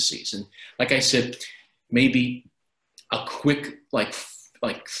deficiencies? And like I said, maybe a quick, like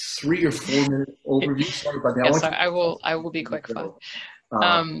 3 or 4 minute overview. Sorry about that. Yes, I will be quick.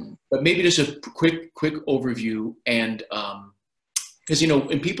 But maybe just a quick overview. And because,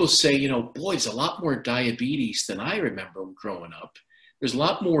 when people say, boy, there's a lot more diabetes than I remember growing up. There's a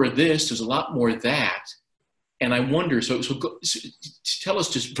lot more of this. There's a lot more of that. And I wonder, so tell us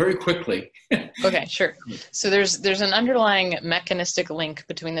just very quickly. Okay, sure. So there's an underlying mechanistic link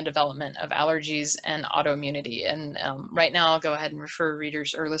between the development of allergies and autoimmunity. And right now I'll go ahead and refer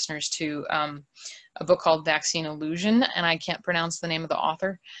readers or listeners to a book called Vaccine Illusion, and I can't pronounce the name of the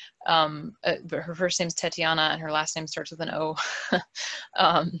author. But her first name's Tatiana and her last name starts with an O.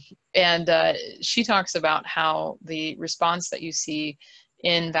 And she talks about how the response that you see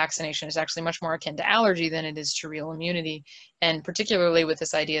in vaccination is actually much more akin to allergy than it is to real immunity. And particularly with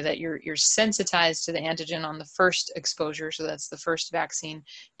this idea that you're sensitized to the antigen on the first exposure, so that's the first vaccine,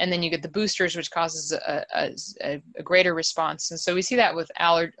 and then you get the boosters, which causes a greater response. And so we see that with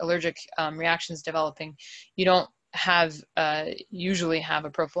allergic reactions developing. You don't usually have a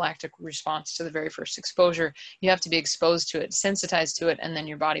prophylactic response to the very first exposure. You have to be exposed to it, sensitized to it, and then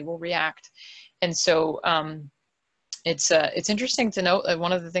your body will react. And so it's interesting to note that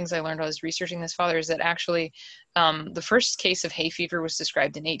one of the things I learned while I was researching this, Father, is that actually the first case of hay fever was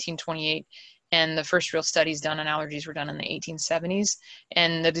described in 1828, and the first real studies done on allergies were done in the 1870s.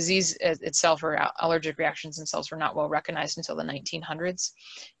 And the disease itself, or allergic reactions themselves, were not well recognized until the 1900s.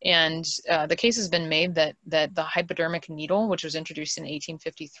 And the case has been made that the hypodermic needle, which was introduced in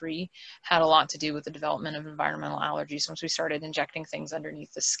 1853, had a lot to do with the development of environmental allergies once we started injecting things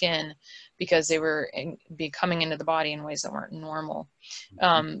underneath the skin, because they were coming into the body in ways that weren't normal.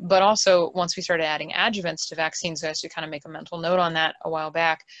 But also, once we started adding adjuvants to vaccines, I used to kind of make a mental note on that a while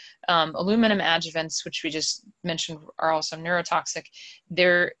back. Aluminum adjuvants, which we just mentioned, are also neurotoxic.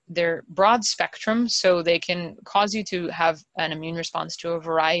 They're broad spectrum, so they can cause you to have an immune response to a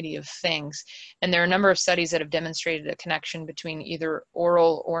variety of things. And there are a number of studies that have demonstrated a connection between either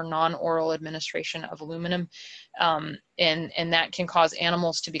oral or non-oral administration of aluminum. And that can cause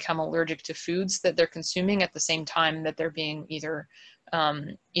animals to become allergic to foods that they're consuming at the same time that they're being either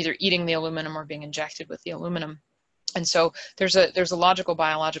eating the aluminum or being injected with the aluminum. And so there's a logical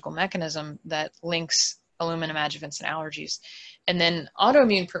biological mechanism that links aluminum adjuvants and allergies. And then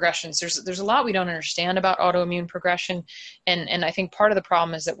autoimmune progressions, there's a lot we don't understand about autoimmune progression. And I think part of the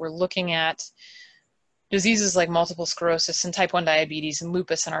problem is that we're looking at diseases like multiple sclerosis and type 1 diabetes and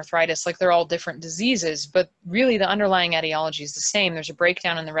lupus and arthritis, like they're all different diseases, but really the underlying etiology is the same. There's a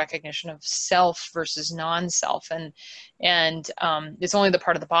breakdown in the recognition of self versus non-self, and it's only the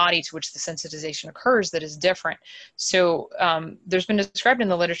part of the body to which the sensitization occurs that is different. So there's been described in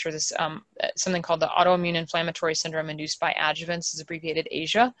the literature this something called the autoimmune inflammatory syndrome induced by adjuvants, is abbreviated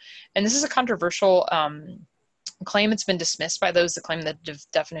ASIA, and this is a controversial claim. It's been dismissed by those that claim that the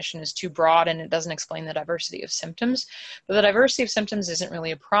definition is too broad and it doesn't explain the diversity of symptoms. But the diversity of symptoms isn't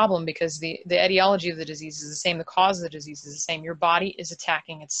really a problem because the etiology of the disease is the same. The cause of the disease is the same. Your body is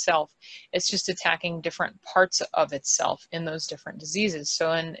attacking itself. It's just attacking different parts of itself in those different diseases.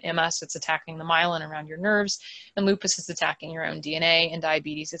 So in MS, it's attacking the myelin around your nerves. In lupus, it's attacking your own DNA. In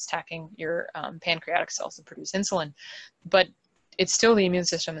diabetes, it's attacking your pancreatic cells that produce insulin. But it's still the immune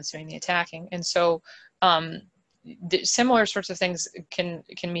system that's doing the attacking. And so similar sorts of things can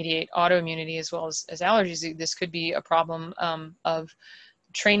mediate autoimmunity as well as allergies. This could be a problem of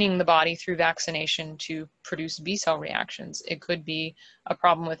training the body through vaccination to produce B cell reactions. It could be a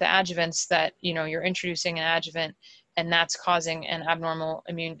problem with the adjuvants that, you're introducing an adjuvant and that's causing an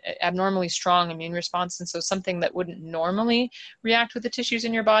abnormally strong immune response. And so something that wouldn't normally react with the tissues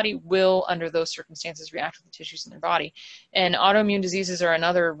in your body will, under those circumstances, react with the tissues in your body. And autoimmune diseases are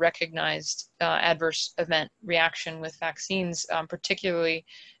another recognized adverse event reaction with vaccines, particularly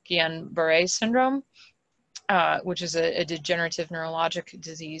Guillain-Barré syndrome, which is a degenerative neurologic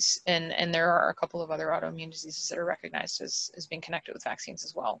disease. And there are a couple of other autoimmune diseases that are recognized as being connected with vaccines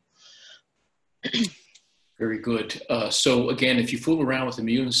as well. Very good. So again, if you fool around with the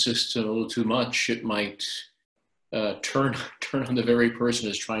immune system a little too much, it might turn on the very person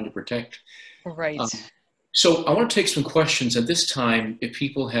who's trying to protect. Right. So I want to take some questions at this time. If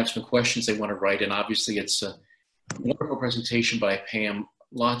people have some questions they want to write in, obviously it's a wonderful presentation by Pam.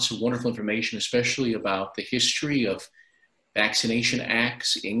 Lots of wonderful information, especially about the history of vaccination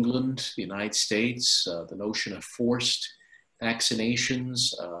acts, England, the United States, the notion of forced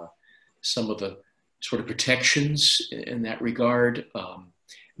vaccinations, some of the sort of protections in that regard.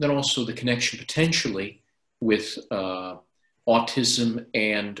 Then also the connection potentially with autism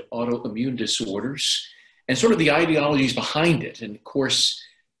and autoimmune disorders and sort of the ideologies behind it. And of course,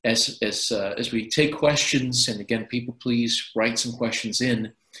 as we take questions, and again, people please write some questions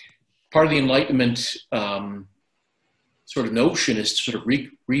in, part of the Enlightenment sort of notion is to sort of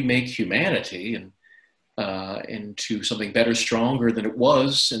remake humanity and into something better, stronger than it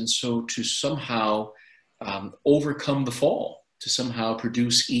was. And so to somehow overcome the fall, to somehow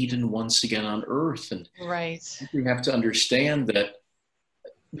produce Eden once again on earth. And right. We have to understand that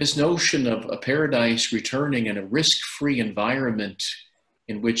this notion of a paradise returning in a risk-free environment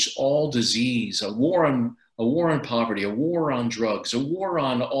in which all disease, a war on poverty, a war on drugs, a war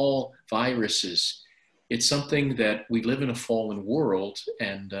on all viruses, it's something that we live in a fallen world,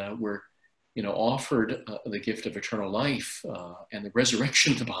 and we're offered the gift of eternal life and the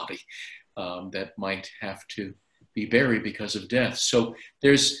resurrection of the body that might have to be buried because of death. So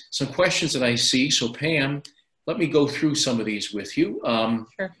there's some questions that I see. So Pam, let me go through some of these with you.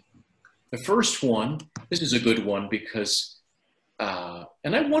 Sure. The first one, this is a good one because,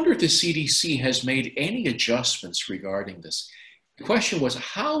 and I wonder if the CDC has made any adjustments regarding this. The question was,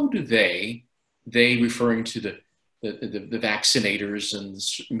 how do they referring to the vaccinators and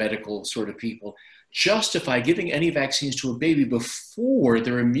medical sort of people, justify giving any vaccines to a baby before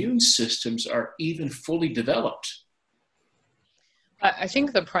their immune systems are even fully developed? I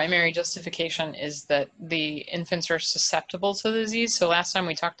think the primary justification is that the infants are susceptible to the disease. So last time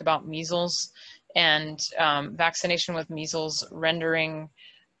we talked about measles and vaccination with measles rendering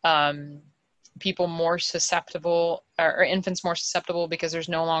people more susceptible, or infants more susceptible, because there's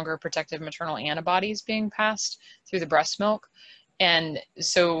no longer protective maternal antibodies being passed through the breast milk. And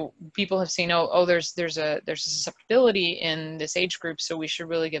so people have seen, there's a susceptibility in this age group, so we should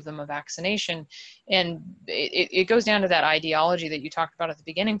really give them a vaccination. And it goes down to that ideology that you talked about at the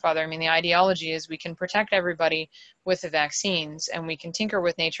beginning, Father. I mean, the ideology is we can protect everybody with the vaccines, and we can tinker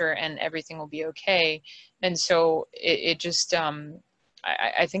with nature, and everything will be okay. And so it just,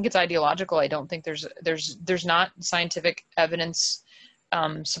 I think it's ideological. I don't think there's not scientific evidence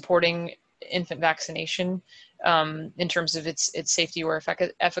supporting infant vaccination in terms of its safety or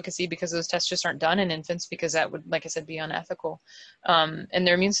efficacy, because those tests just aren't done in infants, because that would, like I said, be unethical. And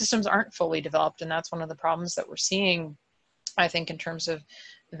their immune systems aren't fully developed, and that's one of the problems that we're seeing, I think, in terms of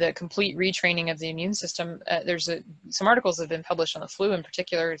the complete retraining of the immune system. There's some articles that have been published on the flu in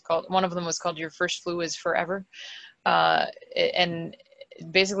particular. One of them was called "Your First Flu is Forever," and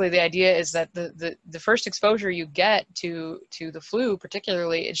basically the idea is that the first exposure you get to the flu,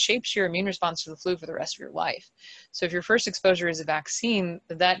 particularly, it shapes your immune response to the flu for the rest of your life. So if your first exposure is a vaccine,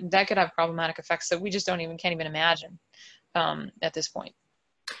 that could have problematic effects that we just can't even imagine at this point.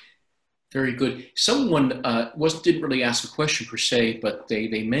 Very good. Someone didn't really ask a question per se, but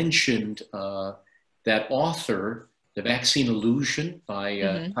they mentioned that author, The Vaccine Illusion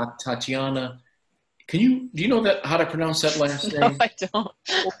by Tatiana. Do you know how to pronounce that last name? No, I don't.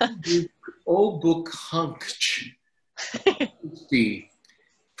 Obukhunk.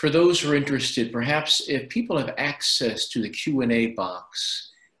 For those who are interested, perhaps if people have access to the Q&A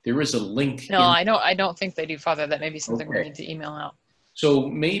box, there is a link. No, I don't think they do, Father. That may be something we need to email out. So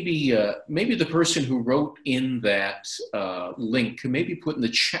maybe the person who wrote in that link could maybe put in the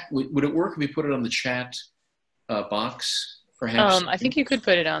chat. Would it work if we put it on the chat box? Perhaps. I think you could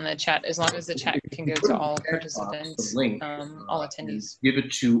put it on the chat as long as the chat can go to all participants, all attendees. Give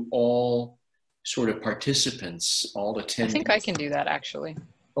it to all sort of participants, all attendees. I think I can do that, actually.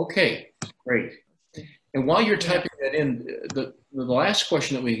 Okay, great. And while you're typing that in, the last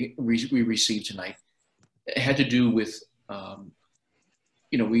question that we received tonight had to do with,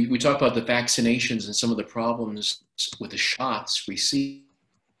 we talked about the vaccinations and some of the problems with the shots received.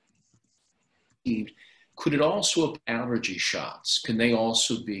 Could it also have allergy shots? Can they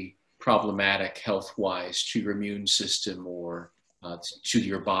also be problematic health-wise to your immune system or to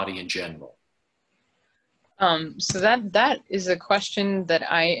your body in general? So that is a question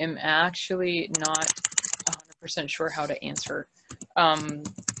that I am actually not 100% sure how to answer.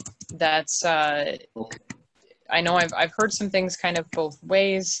 That's okay. I know I've heard some things kind of both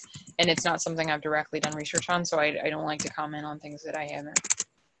ways, and it's not something I've directly done research on, so I don't like to comment on things that I haven't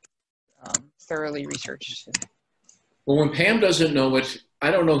thoroughly researched. Well, when Pam doesn't know it, I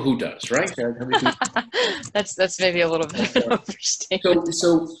don't know who does, right? That's maybe a little bit of an overstatement.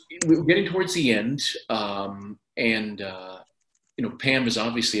 So we're getting towards the end, and Pam is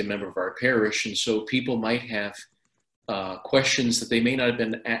obviously a member of our parish, and so people might have questions that they may not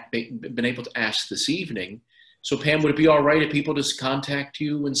have been able to ask this evening. So Pam, would it be all right if people just contact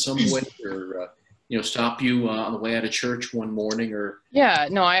you in some way, or stop you on the way out of church one morning, or? Yeah,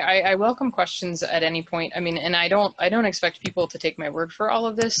 no, I welcome questions at any point. I mean, and I don't expect people to take my word for all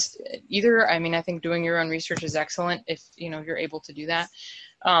of this either. I mean, I think doing your own research is excellent if you're able to do that.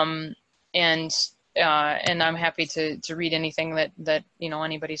 And I'm happy to read anything that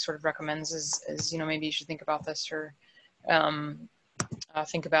anybody sort of recommends as maybe you should think about this or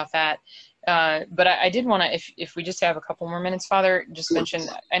think about that. But I did want to, if we just have a couple more minutes, Father, just mention,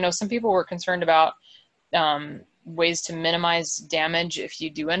 I know some people were concerned about ways to minimize damage if you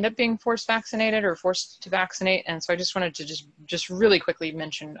do end up being forced vaccinated or forced to vaccinate. And so I just wanted to just really quickly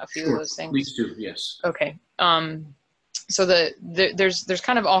mention a few of those things. Please do, yes. Okay. So there's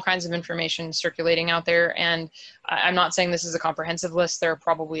kind of all kinds of information circulating out there, and I'm not saying this is a comprehensive list. There are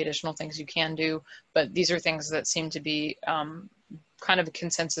probably additional things you can do, but these are things that seem to be kind of a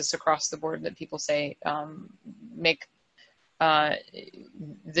consensus across the board that people say make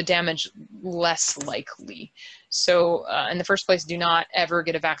the damage less likely. So in the first place, do not ever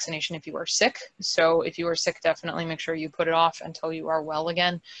get a vaccination if you are sick. So if you are sick, definitely make sure you put it off until you are well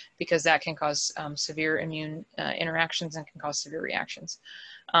again, because that can cause severe immune interactions and can cause severe reactions.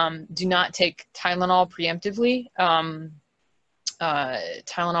 Do not take Tylenol preemptively.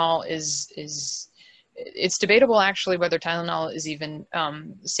 Tylenol it's debatable actually whether Tylenol is even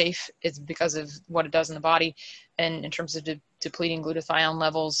safe. It's because of what it does in the body and in terms of depleting glutathione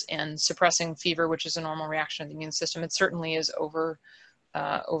levels and suppressing fever, which is a normal reaction of the immune system. It certainly is over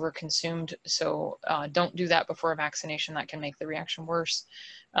consumed. So don't do that before a vaccination. That can make the reaction worse.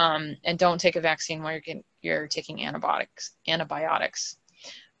 And don't take a vaccine while you're taking antibiotics.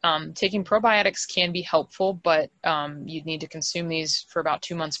 Taking probiotics can be helpful, but you'd need to consume these for about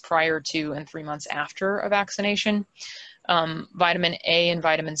 2 months prior to and 3 months after a vaccination. Vitamin A and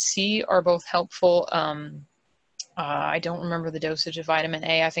vitamin C are both helpful. I don't remember the dosage of vitamin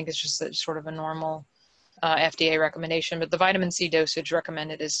A. I think it's just sort of a normal FDA recommendation, but the vitamin C dosage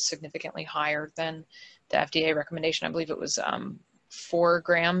recommended is significantly higher than the FDA recommendation. I believe it was 4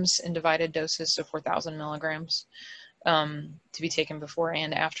 grams in divided doses, so 4,000 milligrams. To be taken before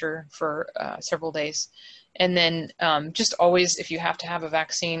and after for several days. And then just always, if you have to have a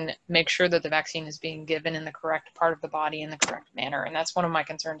vaccine, make sure that the vaccine is being given in the correct part of the body in the correct manner. And that's one of my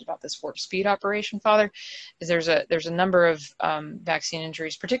concerns about this warp speed operation, Father, is there's a number of vaccine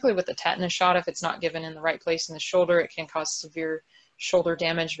injuries, particularly with the tetanus shot. If it's not given in the right place in the shoulder, it can cause severe shoulder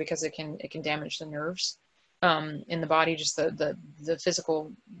damage because it can damage the nerves in the body, just the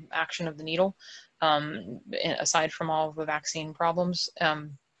physical action of the needle, aside from all of the vaccine problems.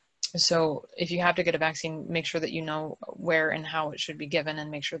 So if you have to get a vaccine, make sure that you know where and how it should be given,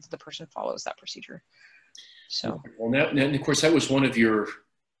 and make sure that the person follows that procedure. So, well, and of course, that was one of your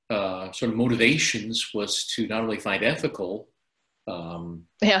sort of motivations, was to not only find ethical,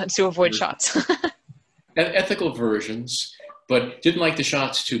 to avoid shots. ethical versions, but didn't like the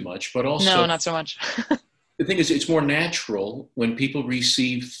shots too much. But also, no, not so much. The thing is, it's more natural when people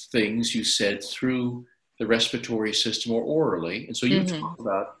receive things, you said, through the respiratory system or orally, and so you talk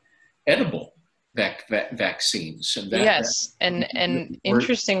about edible vaccines, and that, yes, and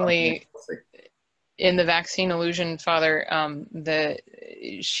interestingly, in the Vaccine Illusion, Father,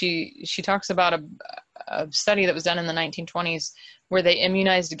 she talks about a study that was done in the 1920s where they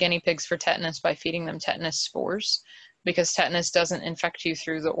immunized guinea pigs for tetanus by feeding them tetanus spores, because tetanus doesn't infect you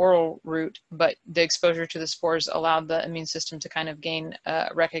through the oral route, but the exposure to the spores allowed the immune system to kind of gain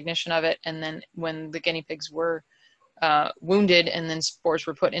recognition of it. And then when the guinea pigs were wounded and then spores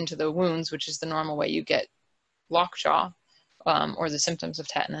were put into the wounds, which is the normal way you get lockjaw or the symptoms of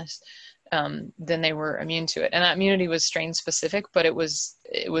tetanus, then they were immune to it. And that immunity was strain specific, but it was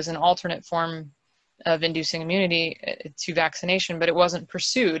an alternate form of inducing immunity to vaccination, but it wasn't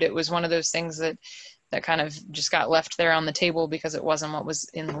pursued. It was one of those things that kind of just got left there on the table because it wasn't what was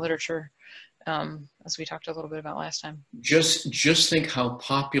in the literature, as we talked a little bit about last time. Just think how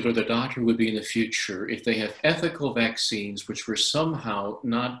popular the doctor would be in the future if they have ethical vaccines which were somehow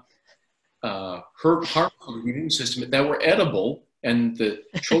not harmful to the immune system, that were edible, and the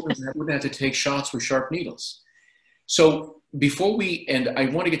children wouldn't have to take shots with sharp needles. So before we end, I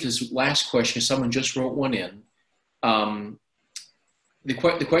want to get to this last question. Someone just wrote one in. The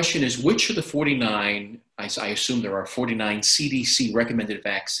question is, which of the 49, I assume there are 49 CDC recommended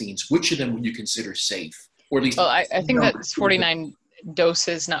vaccines, which of them would you consider safe? Or at least, well, I think that's 49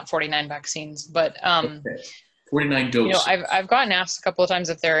 doses, not 49 vaccines, but okay. 49 doses. You know, I've gotten asked a couple of times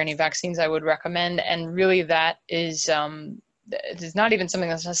if there are any vaccines I would recommend, and really that is it's not even something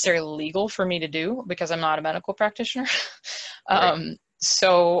that's necessarily legal for me to do because I'm not a medical practitioner. Right.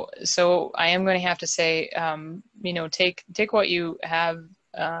 So I am going to have to say, you know, take what you have,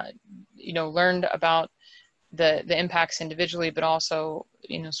 you know, learned about the impacts individually, but also,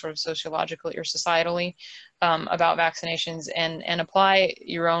 you know, sort of sociologically or societally, about vaccinations, and apply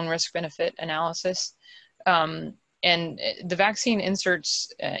your own risk-benefit analysis. And the vaccine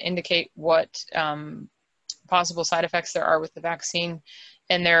inserts indicate what possible side effects there are with the vaccine.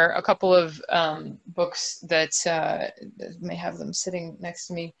 And there are a couple of books that may have them sitting next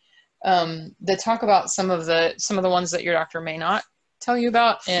to me that talk about some of the ones that your doctor may not tell you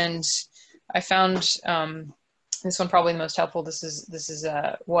about. And I found this one probably the most helpful. This is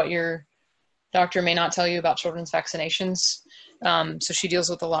what your doctor may not tell you about children's vaccinations. So she deals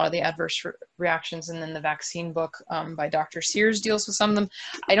with a lot of the adverse reactions, and then the vaccine book by Dr. Sears deals with some of them.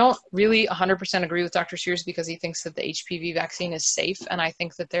 I don't really 100% agree with Dr. Sears because he thinks that the HPV vaccine is safe, and I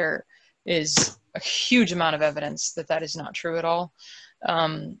think that there is a huge amount of evidence that that is not true at all.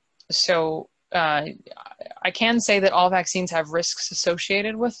 I can say that all vaccines have risks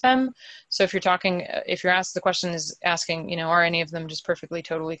associated with them. So if you're asked, the question is asking, you know, are any of them just perfectly,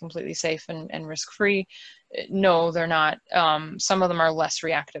 totally, completely safe and risk-free? No, they're not. Some of them are less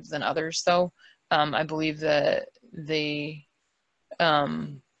reactive than others, though. I believe the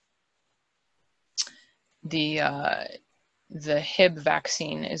Hib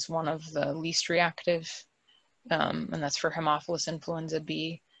vaccine is one of the least reactive, and that's for Haemophilus influenza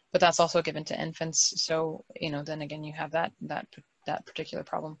B. But that's also given to infants. So, you know, then again, you have that particular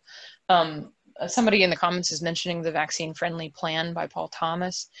problem. Somebody in the comments is mentioning the Vaccine Friendly Plan by Paul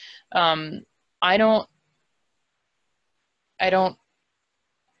Thomas. I don't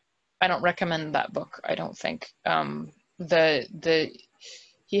recommend that book. I don't think.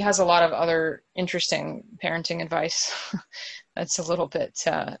 He has a lot of other interesting parenting advice that's a little bit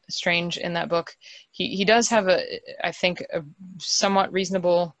strange in that book. He does have I think a somewhat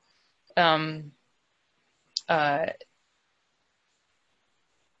reasonable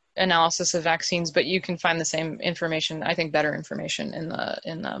analysis of vaccines, but you can find the same information, I think better information, in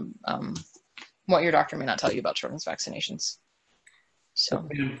the what your doctor may not tell you about children's vaccinations. So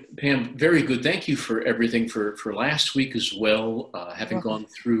Pam, very good. Thank you for everything for last week as well, having gone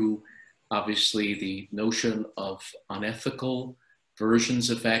through obviously the notion of unethical versions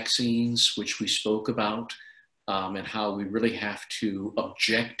of vaccines, which we spoke about. And how we really have to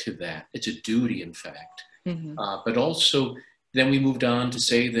object to that. It's a duty, in fact. Mm-hmm. But also, then we moved on to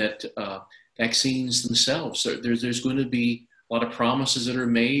say that vaccines themselves, there's going to be a lot of promises that are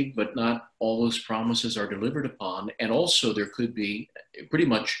made, but not all those promises are delivered upon. And also there could be pretty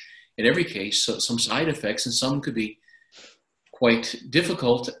much in every case, some side effects, and some could be quite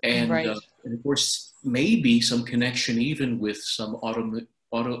difficult. And, Right. And of course, maybe some connection even with some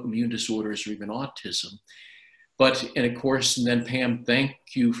autoimmune disorders or even autism. But, and of course, and then Pam, thank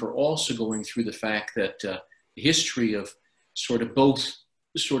you for also going through the fact that the history of sort of both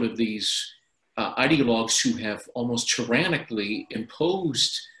sort of these ideologues who have almost tyrannically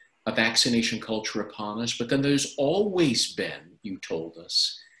imposed a vaccination culture upon us, but then there's always been, you told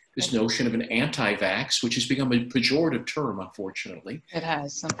us, this notion of an anti-vax, which has become a pejorative term, unfortunately. It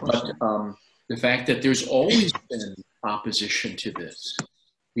has, unfortunately. But the fact that there's always been opposition to this,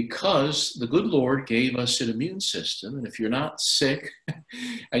 because the good Lord gave us an immune system, and if you're not sick,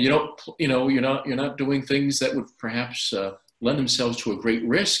 and you don't, you're not doing things that would perhaps lend themselves to a great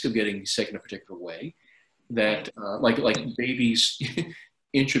risk of getting sick in a particular way, that like babies'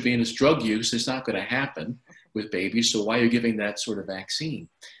 intravenous drug use is not going to happen with babies. So why are you giving that sort of vaccine?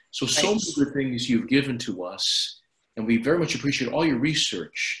 So many good things you've given to us, and we very much appreciate all your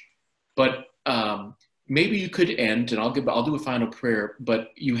research. But maybe you could end, and I'll do a final prayer. But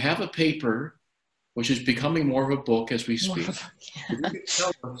you have a paper, which is becoming more of a book as we speak. You could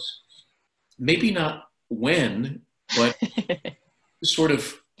tell us, maybe not when, but sort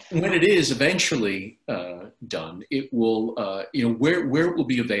of when it is eventually done, it will, where it will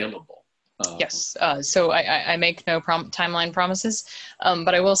be available. Yes. So I make no timeline promises,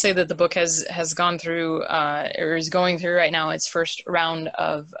 but I will say that the book has gone through, or is going through right now, its first round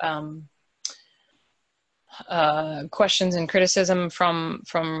of questions and criticism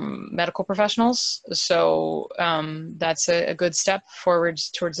from medical professionals. So that's a good step forward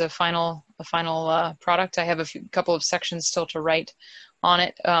towards a final product. I have a couple of sections still to write on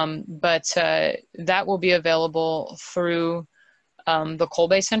it, but that will be available through the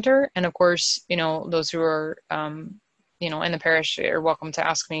Kolbe Center. And of course, those who are, in the parish are welcome to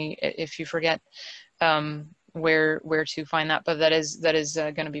ask me if you forget where to find that. But that is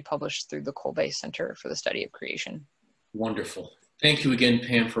going to be published through the Kolbe Center for the Study of Creation. Wonderful. Thank you again,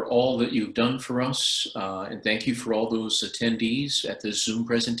 Pam, for all that you've done for us. And thank you for all those attendees at the Zoom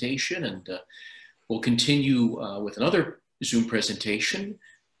presentation. And we'll continue with another Zoom presentation,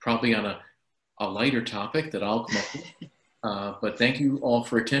 probably on a lighter topic that I'll come up with. But thank you all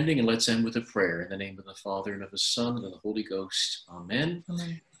for attending, and let's end with a prayer. In the name of the Father, and of the Son, and of the Holy Ghost. Amen.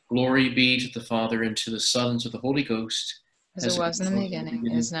 Amen. Glory be to the Father, and to the Son, and to the Holy Ghost. As it was in the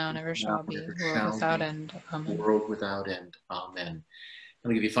beginning, is now, and ever shall be, world without end. Amen. World without end. Amen. I'm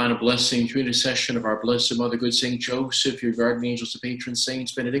going to give you a final blessing through intercession of our Blessed Mother, good Saint Joseph, your guardian angels, the patron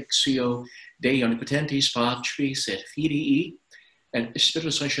saints, Benedictio Dei omnipotentis Patris et Filii, and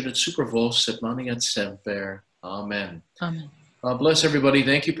Spiritus Sancti et super vos et maneat semper. Amen. Amen. Bless everybody.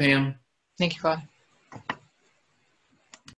 Thank you, Pam. Thank you, God.